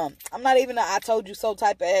not even a I told you so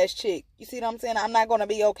type of ass chick. You see what I'm saying? I'm not going to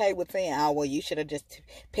be okay with saying, oh, well, you should have just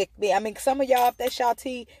picked me. I mean, some of y'all, if that's y'all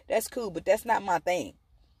tea, that's cool. But that's not my thing.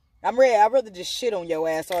 I'm ready. I'd rather just shit on your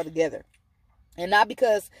ass altogether. And not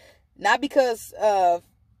because of,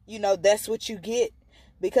 you know, that's what you get.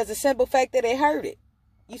 Because the simple fact that it hurt it.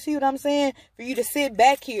 You see what I'm saying? For you to sit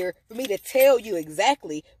back here, for me to tell you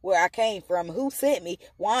exactly where I came from, who sent me,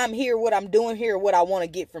 why I'm here, what I'm doing here, what I want to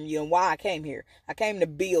get from you, and why I came here. I came to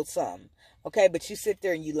build something. Okay, but you sit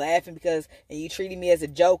there and you laughing and you treating me as a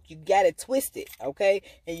joke. You got it twisted, okay?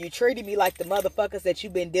 And you treated me like the motherfuckers that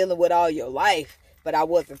you've been dealing with all your life, but I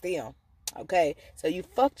wasn't them. Okay, so you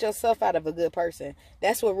fucked yourself out of a good person.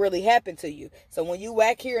 That's what really happened to you. So when you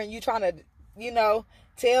whack here and you trying to, you know,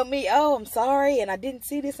 tell me, oh, I'm sorry, and I didn't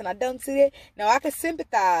see this, and I don't see that. Now, I can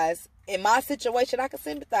sympathize. In my situation, I can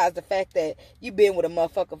sympathize the fact that you've been with a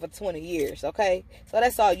motherfucker for 20 years, okay? So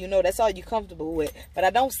that's all you know. That's all you're comfortable with. But I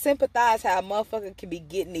don't sympathize how a motherfucker can be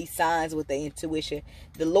getting these signs with their intuition.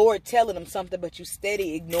 The Lord telling them something, but you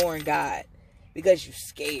steady ignoring God because you're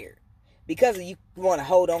scared. Because you want to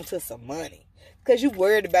hold on to some money. Because you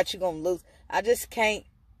worried about you going to lose. I just can't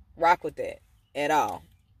rock with that at all.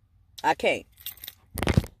 I can't.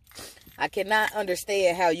 I cannot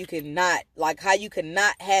understand how you cannot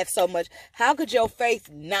have so much. How could your faith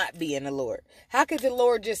not be in the Lord? How could the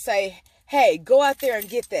Lord just say, hey, go out there and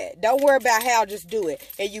get that. Don't worry about how, just do it.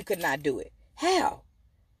 And you could not do it. How?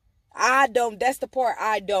 That's the part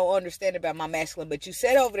I don't understand about my masculine. But you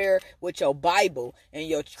sat over there with your Bible and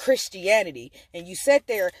your Christianity, and you sat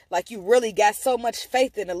there like you really got so much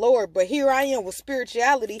faith in the Lord. But here I am with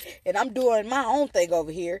spirituality, and I'm doing my own thing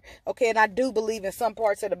over here. Okay, and I do believe in some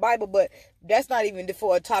parts of the Bible, but that's not even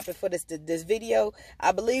for a topic for this video.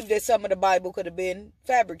 I believe that some of the Bible could have been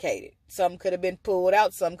fabricated. Some could have been pulled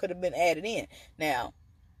out. Some could have been added in. Now,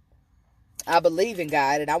 I believe in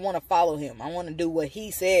God and I want to follow him. I want to do what he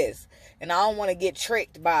says. And I don't want to get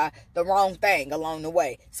tricked by the wrong thing along the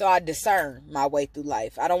way. So I discern my way through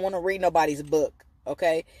life. I don't want to read nobody's book.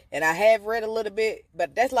 Okay. And I have read a little bit,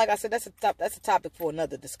 but that's, like I said, that's a topic for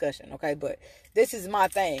another discussion. Okay. But this is my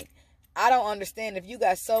thing. I don't understand, if you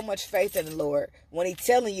got so much faith in the Lord, when he's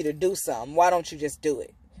telling you to do something, why don't you just do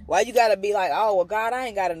it? Why you gotta be like, oh, well, God, I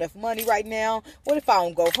ain't got enough money right now. What if I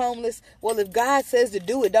don't go homeless? Well, if God says to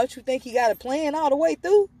do it, don't you think he got a plan all the way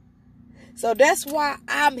through? So that's why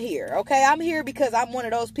I'm here, okay? I'm here because I'm one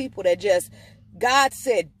of those people that just, God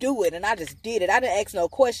said do it, and I just did it. I didn't ask no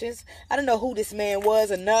questions. I didn't know who this man was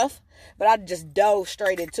enough, but I just dove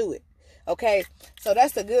straight into it. Okay, so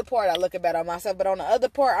that's the good part I look about on myself. But on the other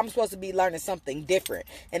part, I'm supposed to be learning something different.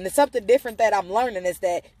 And the something different that I'm learning is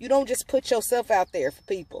that you don't just put yourself out there for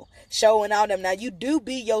people, showing out them. Now, you do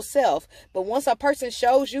be yourself. But once a person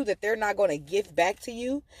shows you that they're not going to give back to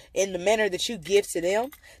you in the manner that you give to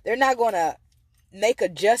them, they're not going to make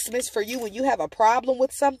adjustments for you when you have a problem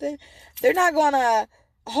with something. They're not going to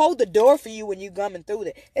hold the door for you when you're coming through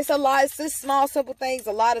it. It's just small, simple things.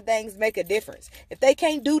 A lot of things make a difference. If they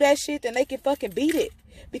can't do that shit, then they can fucking beat it,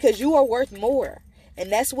 because you are worth more.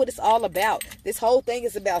 And that's what it's all about. This whole thing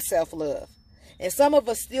is about self-love. And some of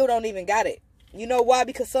us still don't even got it. You know why?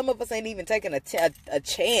 Because some of us ain't even taking a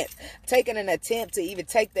chance, taking an attempt to even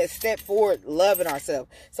take that step forward, loving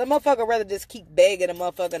ourselves. Some motherfucker rather just keep begging a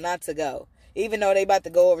motherfucker not to go, even though they about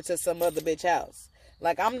to go over to some other bitch house.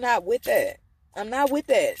 Like, I'm not with that. I'm not with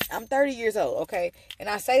that. I'm 30 years old, okay? And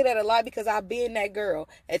I say that a lot because I've been that girl.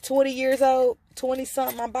 At 20 years old,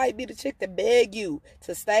 20-something, I might be the chick to beg you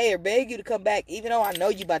to stay or beg you to come back, even though I know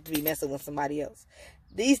you about to be messing with somebody else.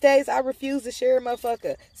 These days, I refuse to share a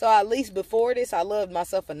motherfucker. So at least before this, I loved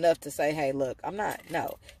myself enough to say, hey, look, I'm not.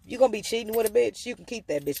 No. If you're going to be cheating with a bitch, you can keep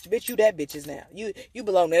that bitch. Bitch, you that bitch is now. You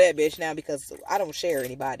belong to that bitch now, because I don't share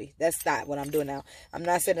anybody. That's not what I'm doing now. I'm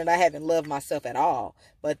not saying that I haven't loved myself at all,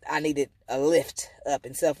 but I needed a lift up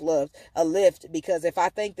in self-love. A lift, because if I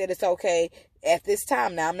think that it's okay at this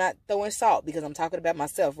time now, I'm not throwing salt because I'm talking about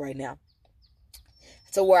myself right now.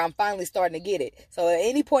 To where I'm finally starting to get it. So at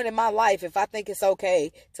any point in my life, if I think it's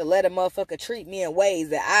okay to let a motherfucker treat me in ways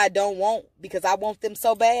that I don't want because I want them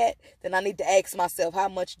so bad, then I need to ask myself, how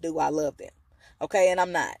much do I love them? Okay, and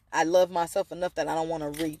I'm not. I love myself enough that I don't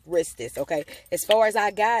want to risk this, okay? As far as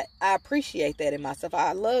I got, I appreciate that in myself.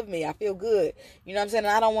 I love me. I feel good. You know what I'm saying?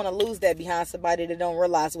 And I don't want to lose that behind somebody that don't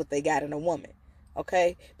realize what they got in a woman.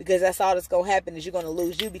 Okay, because that's all that's gonna happen, is you're gonna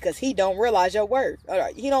lose you, because he don't realize your worth.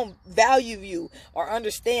 He don't value you or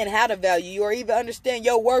understand how to value you, or even understand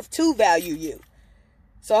your worth to value you.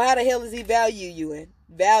 So how the hell is he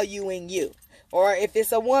valuing you? Or if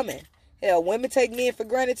it's a woman, hell, women take men for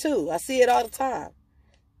granted too. I see it all the time.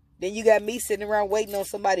 Then you got me sitting around waiting on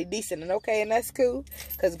somebody decent, and okay, and that's cool,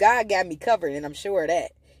 because God got me covered, and I'm sure of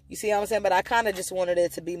that. You see what I'm saying? But I kind of just wanted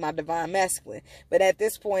it to be my divine masculine. But at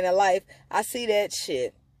this point in life, I see that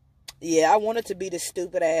shit. Yeah, I want it to be the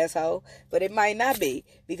stupid asshole, but it might not be,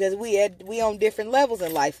 because we on different levels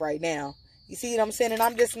in life right now. You see what I'm saying? And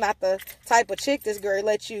I'm just not the type of chick that's gonna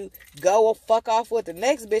let you go or fuck off with the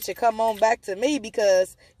next bitch and come on back to me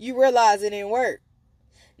because you realize it didn't work.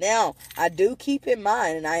 Now, I do keep in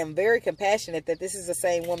mind, and I am very compassionate, that this is the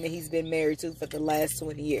same woman he's been married to for the last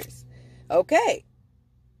 20 years. Okay,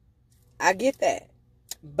 I get that.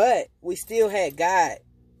 But we still had God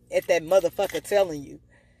at that motherfucker telling you.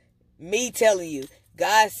 Me telling you,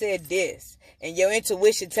 God said this, and your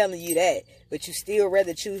intuition telling you that, but you still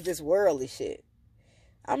rather choose this worldly shit.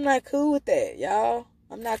 I'm not cool with that, y'all.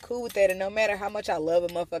 I'm not cool with that, and no matter how much I love a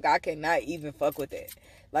motherfucker, I cannot even fuck with that.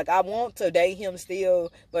 Like, I want to date him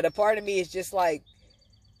still, but a part of me is just like,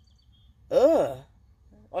 ugh.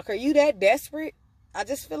 Like, are you that desperate? I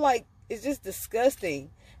just feel like it's just disgusting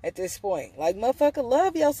at this point. Like, motherfucker,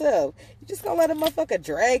 love yourself. You just gonna let a motherfucker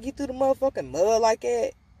drag you through the motherfucking mud like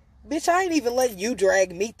that? Bitch, I ain't even letting you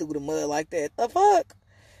drag me through the mud like that. The fuck?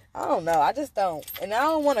 I don't know. I just don't. And I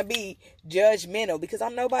don't want to be judgmental because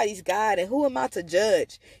I'm nobody's God. And who am I to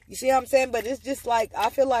judge? You see what I'm saying? But it's just like,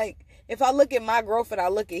 I feel like if I look at my growth and I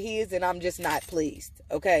look at his, then I'm just not pleased.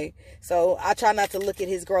 Okay? So I try not to look at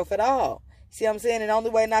his growth at all. See what I'm saying? And the only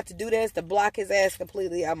way not to do that is to block his ass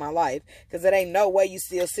completely out of my life. Because there ain't no way you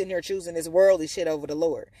still sitting here choosing this worldly shit over the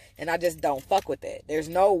Lord. And I just don't fuck with that. There's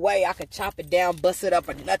no way I could chop it down, bust it up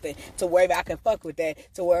or nothing to where I can fuck with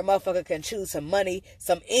that. To where a motherfucker can choose some money,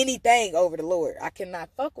 some anything over the Lord. I cannot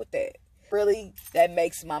fuck with that. Really, that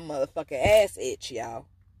makes my motherfucking ass itch, y'all.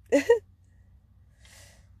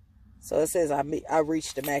 So it says I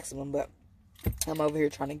reached the maximum, but I'm over here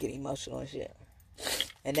trying to get emotional and shit.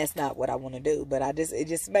 And that's not what I want to do. But it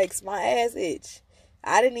just makes my ass itch.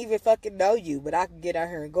 I didn't even fucking know you, but I can get out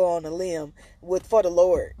here and go on a limb for the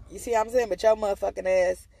Lord. You see what I'm saying? But your motherfucking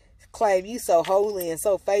ass claim you so holy and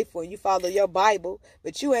so faithful and you follow your Bible,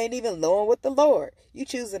 but you ain't even knowing with the Lord. You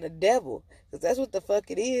choosing the devil. Because that's what the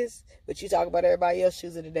fuck it is. But you talk about everybody else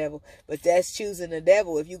choosing the devil. But that's choosing the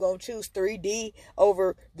devil. If you're going to choose 3D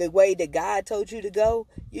over the way that God told you to go,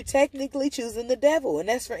 you're technically choosing the devil. And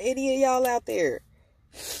that's for any of y'all out there.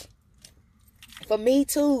 For me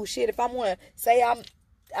too, shit, if I'm gonna say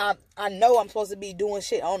I know I'm supposed to be doing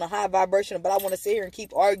shit on a high vibration, but I want to sit here and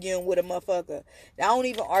keep arguing with a motherfucker. I don't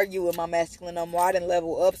even argue with my masculine no more. I done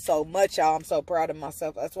level up so much, y'all. I'm so proud of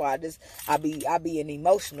myself. That's why I be an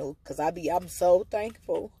emotional, cause I'm so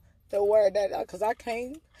thankful to where that, cause I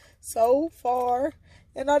came so far.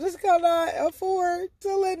 And I just cannot afford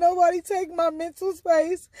to let nobody take my mental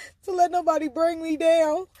space, to let nobody bring me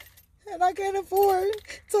down. And I can't afford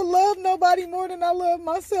to love nobody more than I love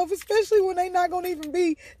myself, especially when they not going to even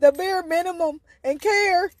be the bare minimum and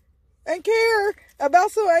care about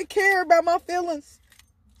my feelings.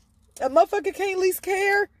 A motherfucker can't at least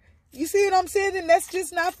care. You see what I'm saying? And that's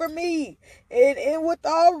just not for me. And with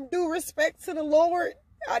all due respect to the Lord,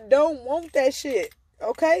 I don't want that shit.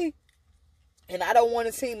 Okay? And I don't want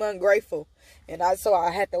to seem ungrateful. So I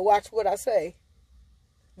had to watch what I say.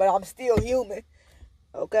 But I'm still human.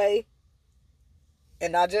 Okay?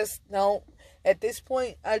 And I just don't, at this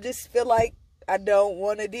point, I just feel like I don't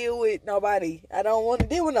want to deal with nobody. I don't want to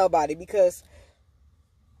deal with nobody because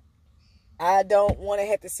I don't want to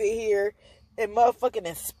have to sit here and motherfucking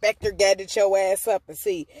inspector gadget your ass up and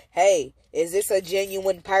see, hey, is this a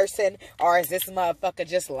genuine person or is this motherfucker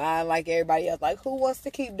just lying like everybody else? Like, who wants to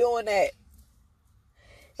keep doing that?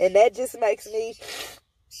 And that just makes me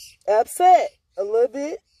upset a little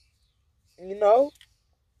bit, you know?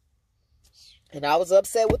 And I was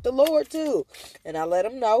upset with the Lord too. And I let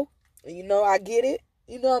him know. You know, I get it.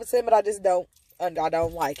 You know what I'm saying? But I just don't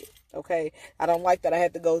like it. Okay? I don't like that I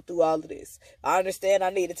had to go through all of this. I understand I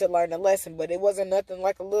needed to learn a lesson, but it wasn't nothing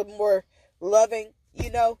like a little more loving, you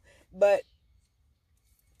know? But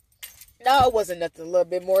no, it wasn't nothing a little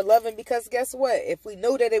bit more loving because guess what? If we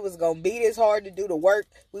knew that it was going to be this hard to do the work,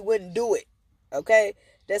 we wouldn't do it. Okay?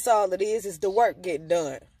 That's all it is the work getting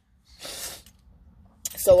done.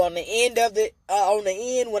 So on the end,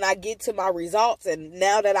 when I get to my results, and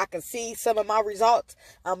now that I can see some of my results,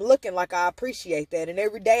 I'm looking like I appreciate that. And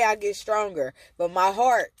every day I get stronger. But my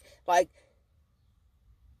heart, like,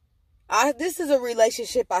 this is a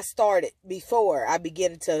relationship I started before I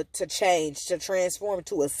began to change, to transform,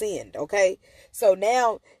 to ascend. Okay. So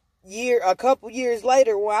now, a couple years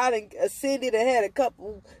later, when I done ascended and had a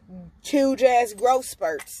couple huge ass growth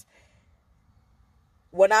spurts.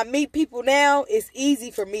 When I meet people now, it's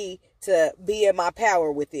easy for me to be in my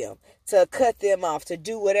power with them, to cut them off, to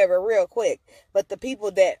do whatever real quick. But the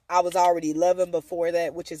people that I was already loving before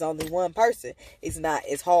that, which is only one person,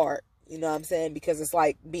 it's hard. You know what I'm saying? Because it's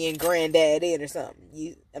like being granddad in or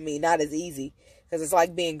something. Not as easy. Because it's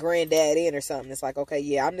like being granddad in or something. It's like, okay,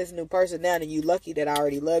 yeah, I'm this new person now, and you lucky that I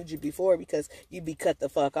already loved you before, because you'd be cut the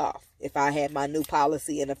fuck off if I had my new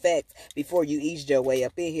policy in effect before you eased your way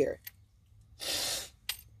up in here.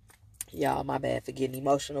 Y'all, my bad for getting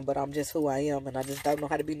emotional, but I'm just who I am, and I just don't know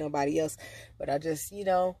how to be nobody else. But I just,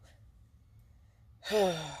 I'm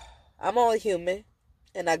only human,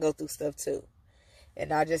 and I go through stuff too.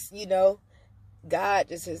 And I just, God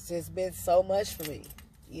just has been so much for me,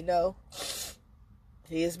 He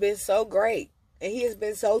has been so great, and He has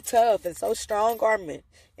been so tough and so strong-arming,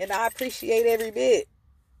 and I appreciate every bit,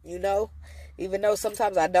 Even though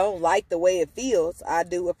sometimes I don't like the way it feels, I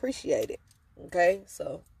do appreciate it, okay?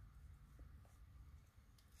 So,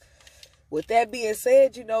 with that being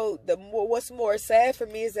said, what's more sad for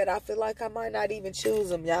me is that I feel like I might not even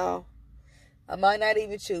choose Him, y'all. I might not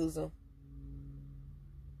even choose Him.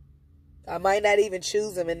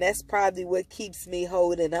 And that's probably what keeps me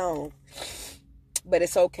holding on. But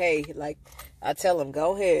it's okay. Like, I tell Him,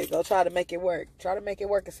 go ahead. Go try to make it work. Try to make it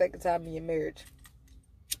work a second time in your marriage.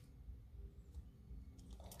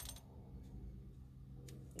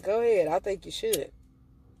 Go ahead. I think you should.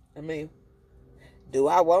 Do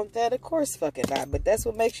I want that? Of course fucking not. But that's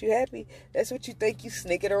what makes you happy. That's what you think you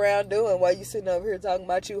sneaking around doing while you sitting over here talking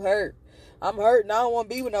about you hurt. I'm hurt and I don't want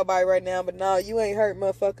to be with nobody right now. But no, you ain't hurt,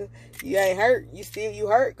 motherfucker. You ain't hurt. You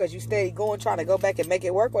hurt because you stay trying to go back and make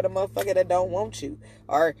it work with a motherfucker that don't want you.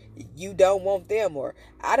 Or you don't want them. Or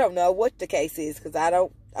I don't know what the case is, because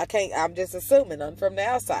I'm just assuming. I'm from the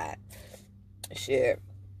outside. Shit.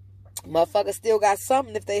 Motherfucker still got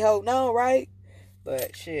something if they hold on, right?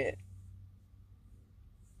 But shit.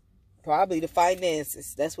 Probably the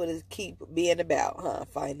finances. That's what it keep being about, huh?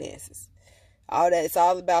 Finances. All that. It's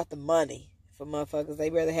all about the money for motherfuckers. They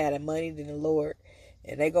rather have the money than the Lord.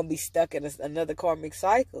 And they going to be stuck in another karmic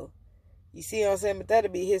cycle. You see what I'm saying? But that'll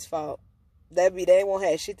be His fault. They won't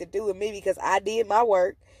have shit to do with me, because I did my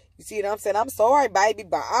work. You see what I'm saying? I'm sorry, baby,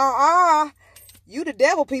 but you the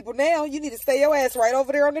devil people now. You need to stay your ass right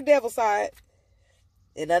over there on the devil side.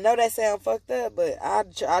 And I know that sound fucked up, but I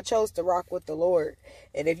chose to rock with the Lord.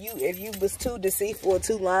 And if you was too deceitful,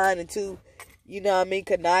 too lying, and too,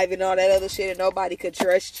 conniving, all that other shit, and nobody could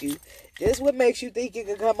trust you, this what makes you think you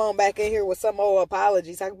can come on back in here with some old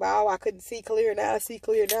apologies, talking about, I couldn't see clear, now I see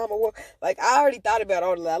clear, now like, I already thought about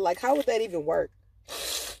all of that. Like, how would that even work?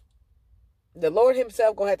 The Lord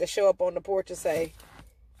Himself gonna have to show up on the porch and say,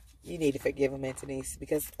 you need to forgive him, Antonice,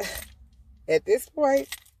 because at this point,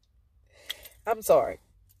 I'm sorry.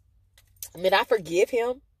 I forgive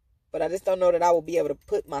him, but I just don't know that I will be able to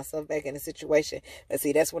put myself back in a situation. And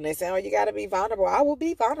see, that's when they say, oh, you got to be vulnerable. I will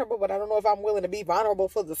be vulnerable, but I don't know if I'm willing to be vulnerable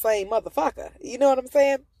for the same motherfucker. You know what I'm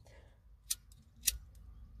saying?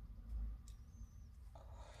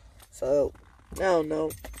 So, I don't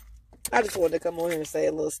know. I just wanted to come on here and say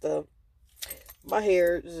a little stuff. My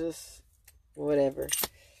hair is just whatever.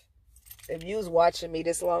 If you was watching me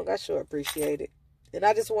this long, I sure appreciate it. And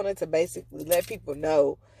I just wanted to basically let people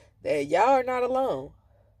know that y'all are not alone.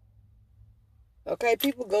 Okay,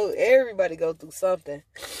 everybody go through something.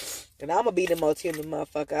 And I'm going to be the most human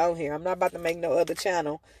motherfucker out here. I'm not about to make no other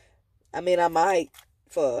channel. I might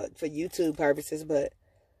for YouTube purposes, but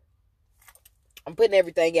I'm putting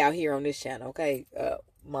everything out here on this channel, okay?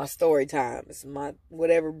 My story times, my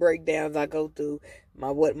whatever breakdowns I go through,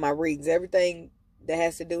 my readings, everything that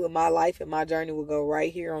has to do with my life and my journey will go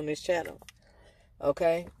right here on this channel.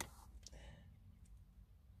 Okay?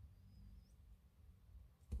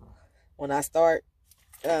 When I start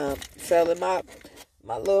selling my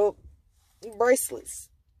little bracelets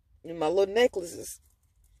and my little necklaces,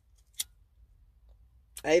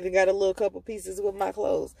 I even got a little couple pieces with my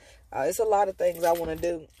clothes. It's a lot of things I want to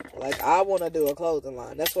do. Like, I want to do a clothing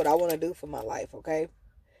line. That's what I want to do for my life, okay?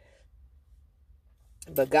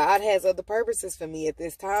 But God has other purposes for me at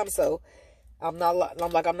this time, so I'm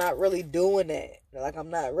not really doing that. Like, I'm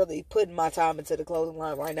not really putting my time into the clothing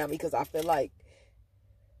line right now, because I feel like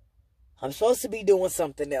I'm supposed to be doing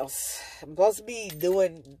something else. I'm supposed to be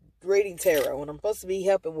reading tarot, and I'm supposed to be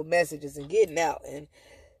helping with messages and getting out and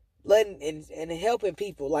letting and helping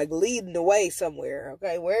people, like leading the way somewhere,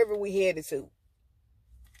 okay? Wherever we headed to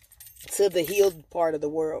the healed part of the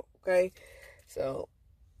world, okay? So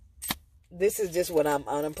this is just what I'm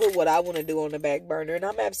put what I want to do on the back burner, and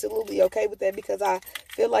I'm absolutely okay with that, because I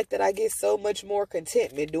feel like that I get so much more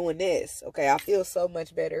contentment doing this. Okay, I feel so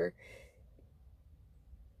much better,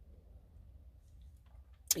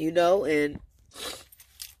 and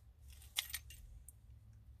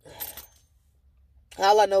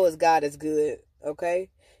all I know is God is good, okay?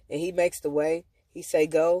 And he makes the way. He say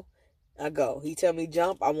go, I go. He tell me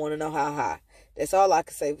jump, I want to know how high. That's all I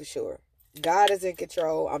can say for sure. God is in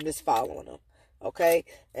control. I'm just following him. Okay?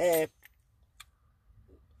 And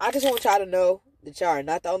I just want y'all to know that y'all are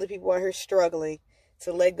not the only people out here struggling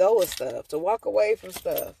to let go of stuff, to walk away from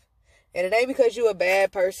stuff. And it ain't because you a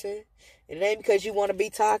bad person. And it ain't because you want to be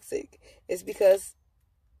toxic. It's because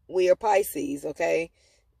we are Pisces, okay?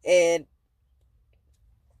 And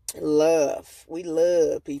love. We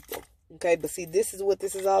love people. Okay? But see, this is what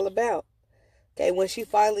this is all about. Okay? When she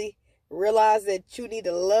finally realized that you need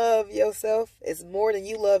to love yourself as more than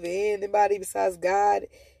you love anybody besides God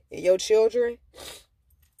and your children,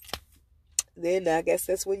 then I guess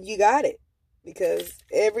that's when you got it. Because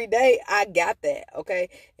every day I got that, okay?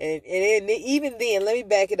 And even then, let me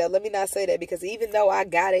back it up. Let me not say that, because even though I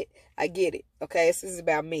got it, I get it, okay? This is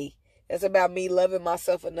about me. It's about me loving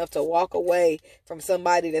myself enough to walk away from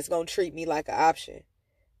somebody that's going to treat me like an option.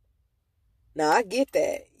 Now, I get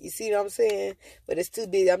that. You see what I'm saying? But it's too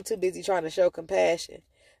busy. I'm too busy trying to show compassion,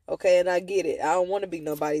 okay? And I get it. I don't want to be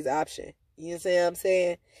nobody's option. You know what I'm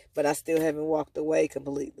saying? But I still haven't walked away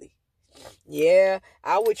completely. Yeah,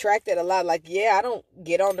 I would track that a lot. Like, yeah, I don't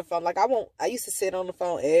get on the phone. Like, I used to sit on the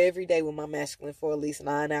phone every day with my masculine for at least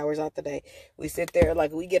 9 hours out the day. We sit there,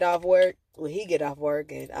 like, we get off work, when he get off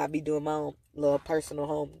work, and I be doing my own little personal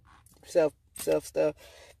home self stuff.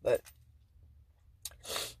 But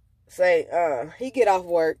say, he get off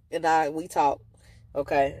work, and we talk,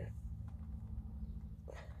 okay?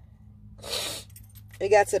 It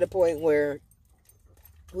got to the point where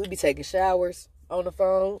we be taking showers on the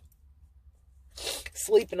phone,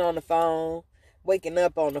 sleeping on the phone, waking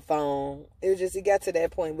up on the phone. It got to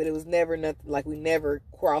that point, but it was never nothing, like we never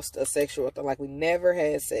crossed a sexual thing, like we never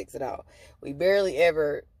had sex at all. We barely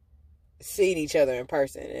ever seen each other in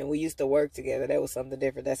person, and we used to work together. That was something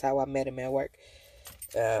different. That's how I met him at work.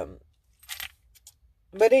 But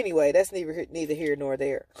anyway, that's neither here nor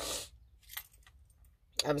there.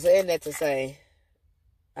 I'm saying that to say,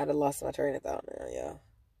 I'd have lost my train of thought now, y'all.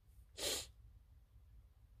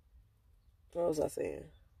 What was I saying?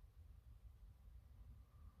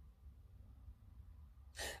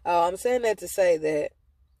 Oh, I'm saying that to say that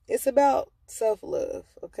it's about self-love,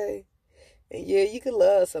 okay? And yeah, you can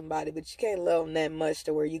love somebody, but you can't love them that much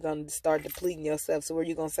to where you're going to start depleting yourself. So where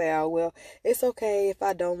you're going to say, oh, well, it's okay if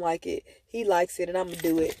I don't like it. He likes it and I'm going to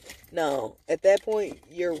do it. No, at that point,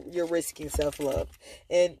 you're risking self-love.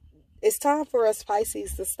 And it's time for us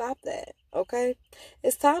Pisces to stop that, okay?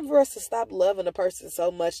 It's time for us to stop loving a person so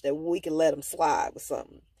much that we can let them slide with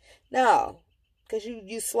something. No, because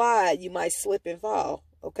you slide, you might slip and fall,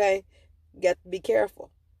 okay? You got to be careful,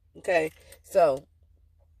 okay? So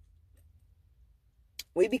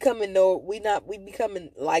we becoming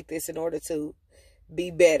like this in order to be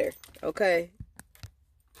better, okay?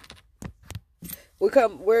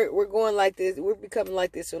 We're going like this. We're becoming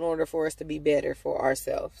like this in order for us to be better for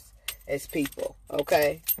ourselves as people,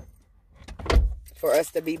 okay? For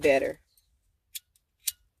us to be better.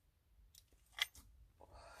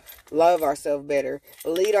 Love ourselves better.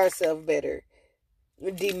 Lead ourselves better.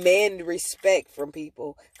 Demand respect from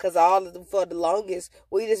people. Because for the longest,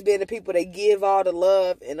 we just been the people that give all the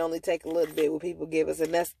love and only take a little bit what people give us.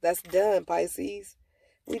 And that's done, Pisces.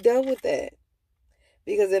 We done with that.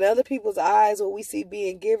 Because in other people's eyes, what we see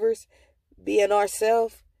being givers, being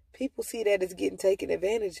ourselves, people see that as getting taken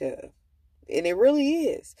advantage of. And it really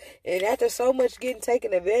is. And after so much getting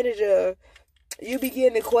taken advantage of, you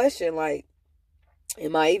begin to question, like,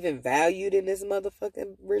 am I even valued in this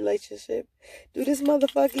motherfucking relationship? Do this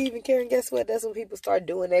motherfucker even care? And guess what? That's when people start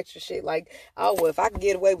doing extra shit. Like, oh, well, if I can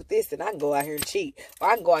get away with this, then I can go out here and cheat. Or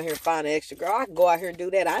I can go out here and find an extra girl. I can go out here and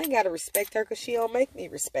do that. I ain't got to respect her because she don't make me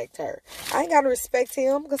respect her. I ain't got to respect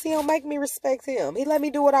him because he don't make me respect him. He let me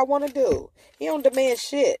do what I want to do. He don't demand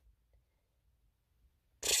shit.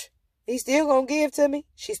 He's still going to give to me.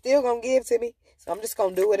 She's still going to give to me. So I'm just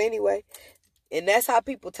going to do it anyway. And that's how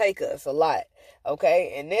people take us a lot.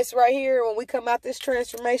 Okay? And this right here, when we come out this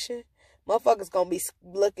transformation, motherfuckers going to be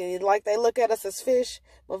looking like they look at us as fish.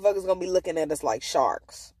 Motherfuckers going to be looking at us like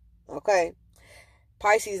sharks. Okay?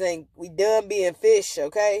 Pisces we done being fish,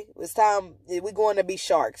 okay? It's time, we going to be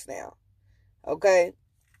sharks now. Okay?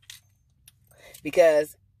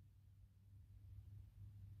 Because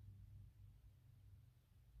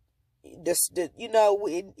even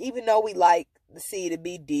though we like the sea to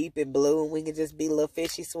be deep and blue and we can just be little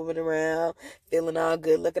fishy swimming around, feeling all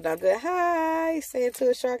good, looking all good, hi, saying to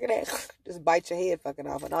a shark and that, just bite your head fucking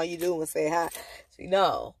off and all you do is say hi. So,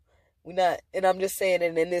 no, we're not, and I'm just saying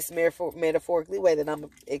it in this metaphorically way that I'm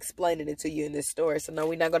explaining it to you in this story. So no,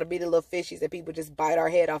 we're not going to be the little fishies that people just bite our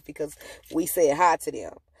head off because we said hi to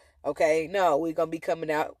them. Okay, no, we're going to be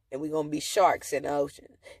coming out and we're going to be sharks in the ocean.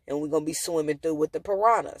 And we're going to be swimming through with the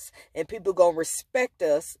piranhas. And people going to respect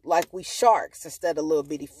us like we sharks instead of little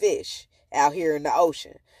bitty fish out here in the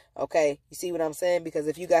ocean. Okay, you see what I'm saying? Because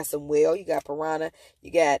if you got some whale, you got piranha,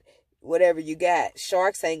 you got whatever you got,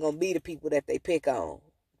 sharks ain't going to be the people that they pick on.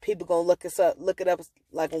 People going to look it up.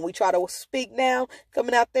 Like when we try to speak now,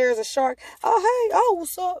 coming out there as a shark. Oh, hey, oh,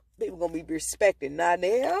 what's up? People going to be respected. Not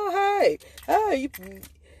there. Oh, hey, you...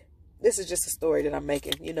 This is just a story that I'm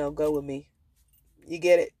making. You know, go with me. You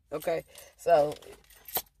get it? Okay. So,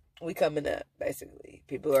 we coming up, basically.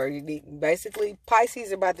 People are unique. Basically,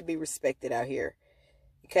 Pisces are about to be respected out here.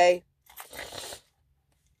 Okay?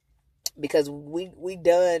 Because we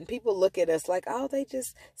done. People look at us like, oh,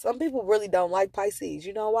 some people really don't like Pisces.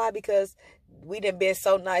 You know why? Because we done been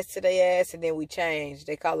so nice to their ass and then we changed.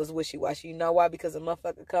 They call us wishy-washy. You know why? Because a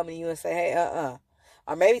motherfucker come to you and say, hey,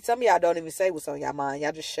 or maybe some of y'all don't even say what's on y'all mind.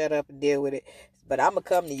 Y'all just shut up and deal with it. But I'm going to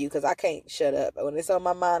come to you because I can't shut up. When it's on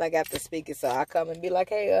my mind, I got to speak it. So I come and be like,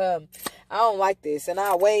 hey, I don't like this. And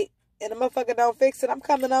I wait. And the motherfucker don't fix it. I'm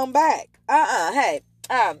coming on back. Hey,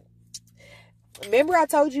 remember I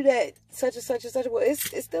told you that such and such and such. Well,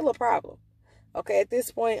 it's still a problem. Okay, at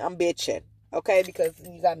this point, I'm bitching. Okay, because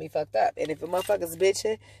you got me fucked up. And if a motherfucker's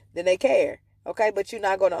bitching, then they care. Okay, but you're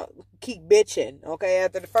not going to keep bitching. Okay,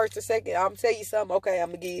 after the first or second, I'm going to tell you something. Okay, I'm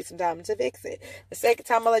going to give you some time to fix it. The second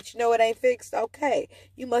time I let you know it ain't fixed. Okay,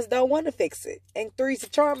 you must don't want to fix it. And three's a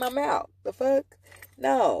charm, I'm out. The fuck?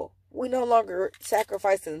 No, we no longer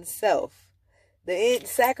sacrificing self. The end,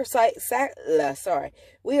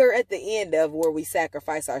 we are at the end of where we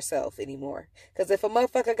sacrifice ourselves anymore. Because if a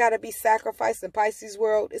motherfucker got to be sacrificed in Pisces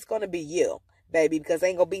world, it's going to be you. Baby, because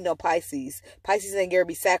ain't gonna be no Pisces. Pisces ain't gonna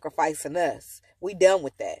be sacrificing us. We done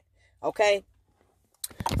with that. Okay?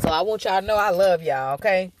 So I want y'all to know I love y'all,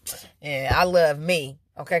 okay? And I love me,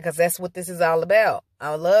 okay? Because that's what this is all about.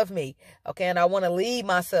 I love me, okay? And I want to lead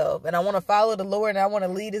myself. And I want to follow the Lord. And I want to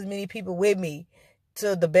lead as many people with me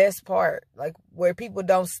to the best part. Like where people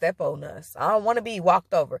don't step on us. I don't want to be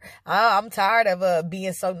walked over. I'm tired of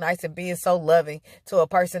being so nice and being so loving to a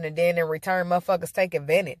person. And then in return, motherfuckers take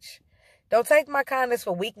advantage. Don't take my kindness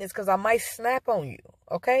for weakness because I might snap on you,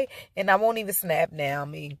 okay? And I won't even snap now. I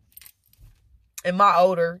mean, in my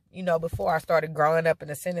older, before I started growing up and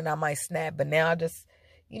ascending, I might snap. But now I just,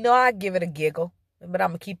 I give it a giggle. But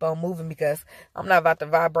I'm going to keep on moving because I'm not about to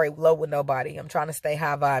vibrate low with nobody. I'm trying to stay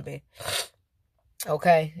high vibing,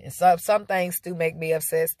 okay? And some things still make me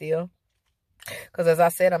upset still. Because as I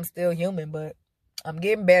said, I'm still human, but I'm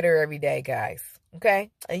getting better every day, guys,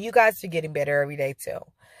 okay? And you guys are getting better every day too.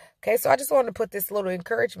 Okay, so I just wanted to put this little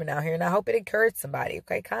encouragement out here, and I hope it encouraged somebody.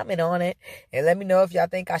 Okay, comment on it, and let me know if y'all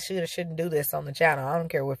think I should or shouldn't do this on the channel. I don't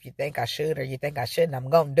care if you think I should or you think I shouldn't.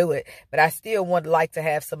 I'm going to do it, but I still would like to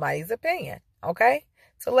have somebody's opinion, okay?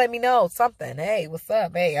 So let me know something. Hey, what's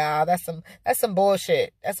up? Hey, that's some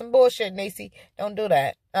bullshit. That's some bullshit, Nisi. Don't do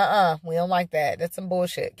that. We don't like that. That's some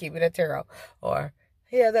bullshit. Keep it at tarot. Or...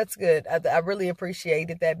 yeah, that's good. I really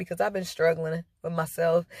appreciated that because I've been struggling with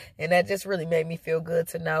myself. And that just really made me feel good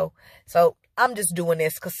to know. So I'm just doing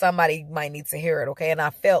this because somebody might need to hear it, okay? And I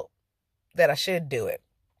felt that I should do it.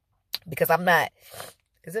 Because I'm not...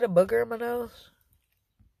 is it a booger in my nose?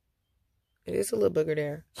 It is a little booger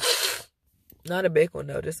there. Not a big one,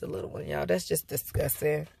 though. Just a little one, y'all. That's just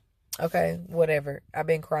disgusting. Okay, whatever. I've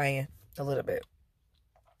been crying a little bit.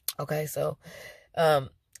 Okay, so...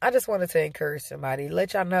 I just wanted to encourage somebody.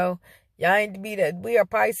 Let y'all know, y'all ain't to be that. We are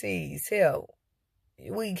Pisces. Hell,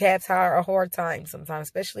 we have a hard time sometimes,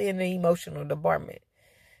 especially in the emotional department.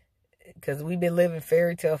 Because we've been living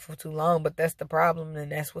fairy tale for too long, but that's the problem,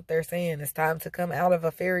 and that's what they're saying. It's time to come out of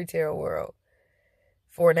a fairy tale world.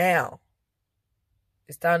 For now.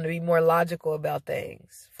 It's time to be more logical about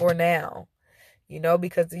things. For now.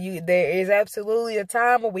 Because there is absolutely a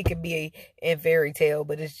time where we can be in fairy tale,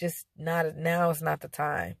 but it's just not, now it's not the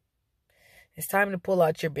time. It's time to pull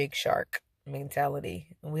out your big shark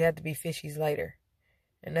mentality. And we have to be fishies later.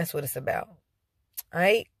 And that's what it's about. All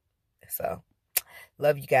right? So,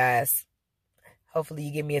 love you guys. Hopefully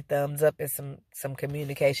you give me a thumbs up and some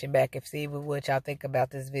communication back and see what y'all think about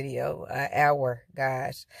this video. An hour,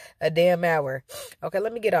 guys. A damn hour. Okay,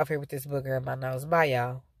 let me get off here with this booger in my nose. Bye,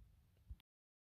 y'all.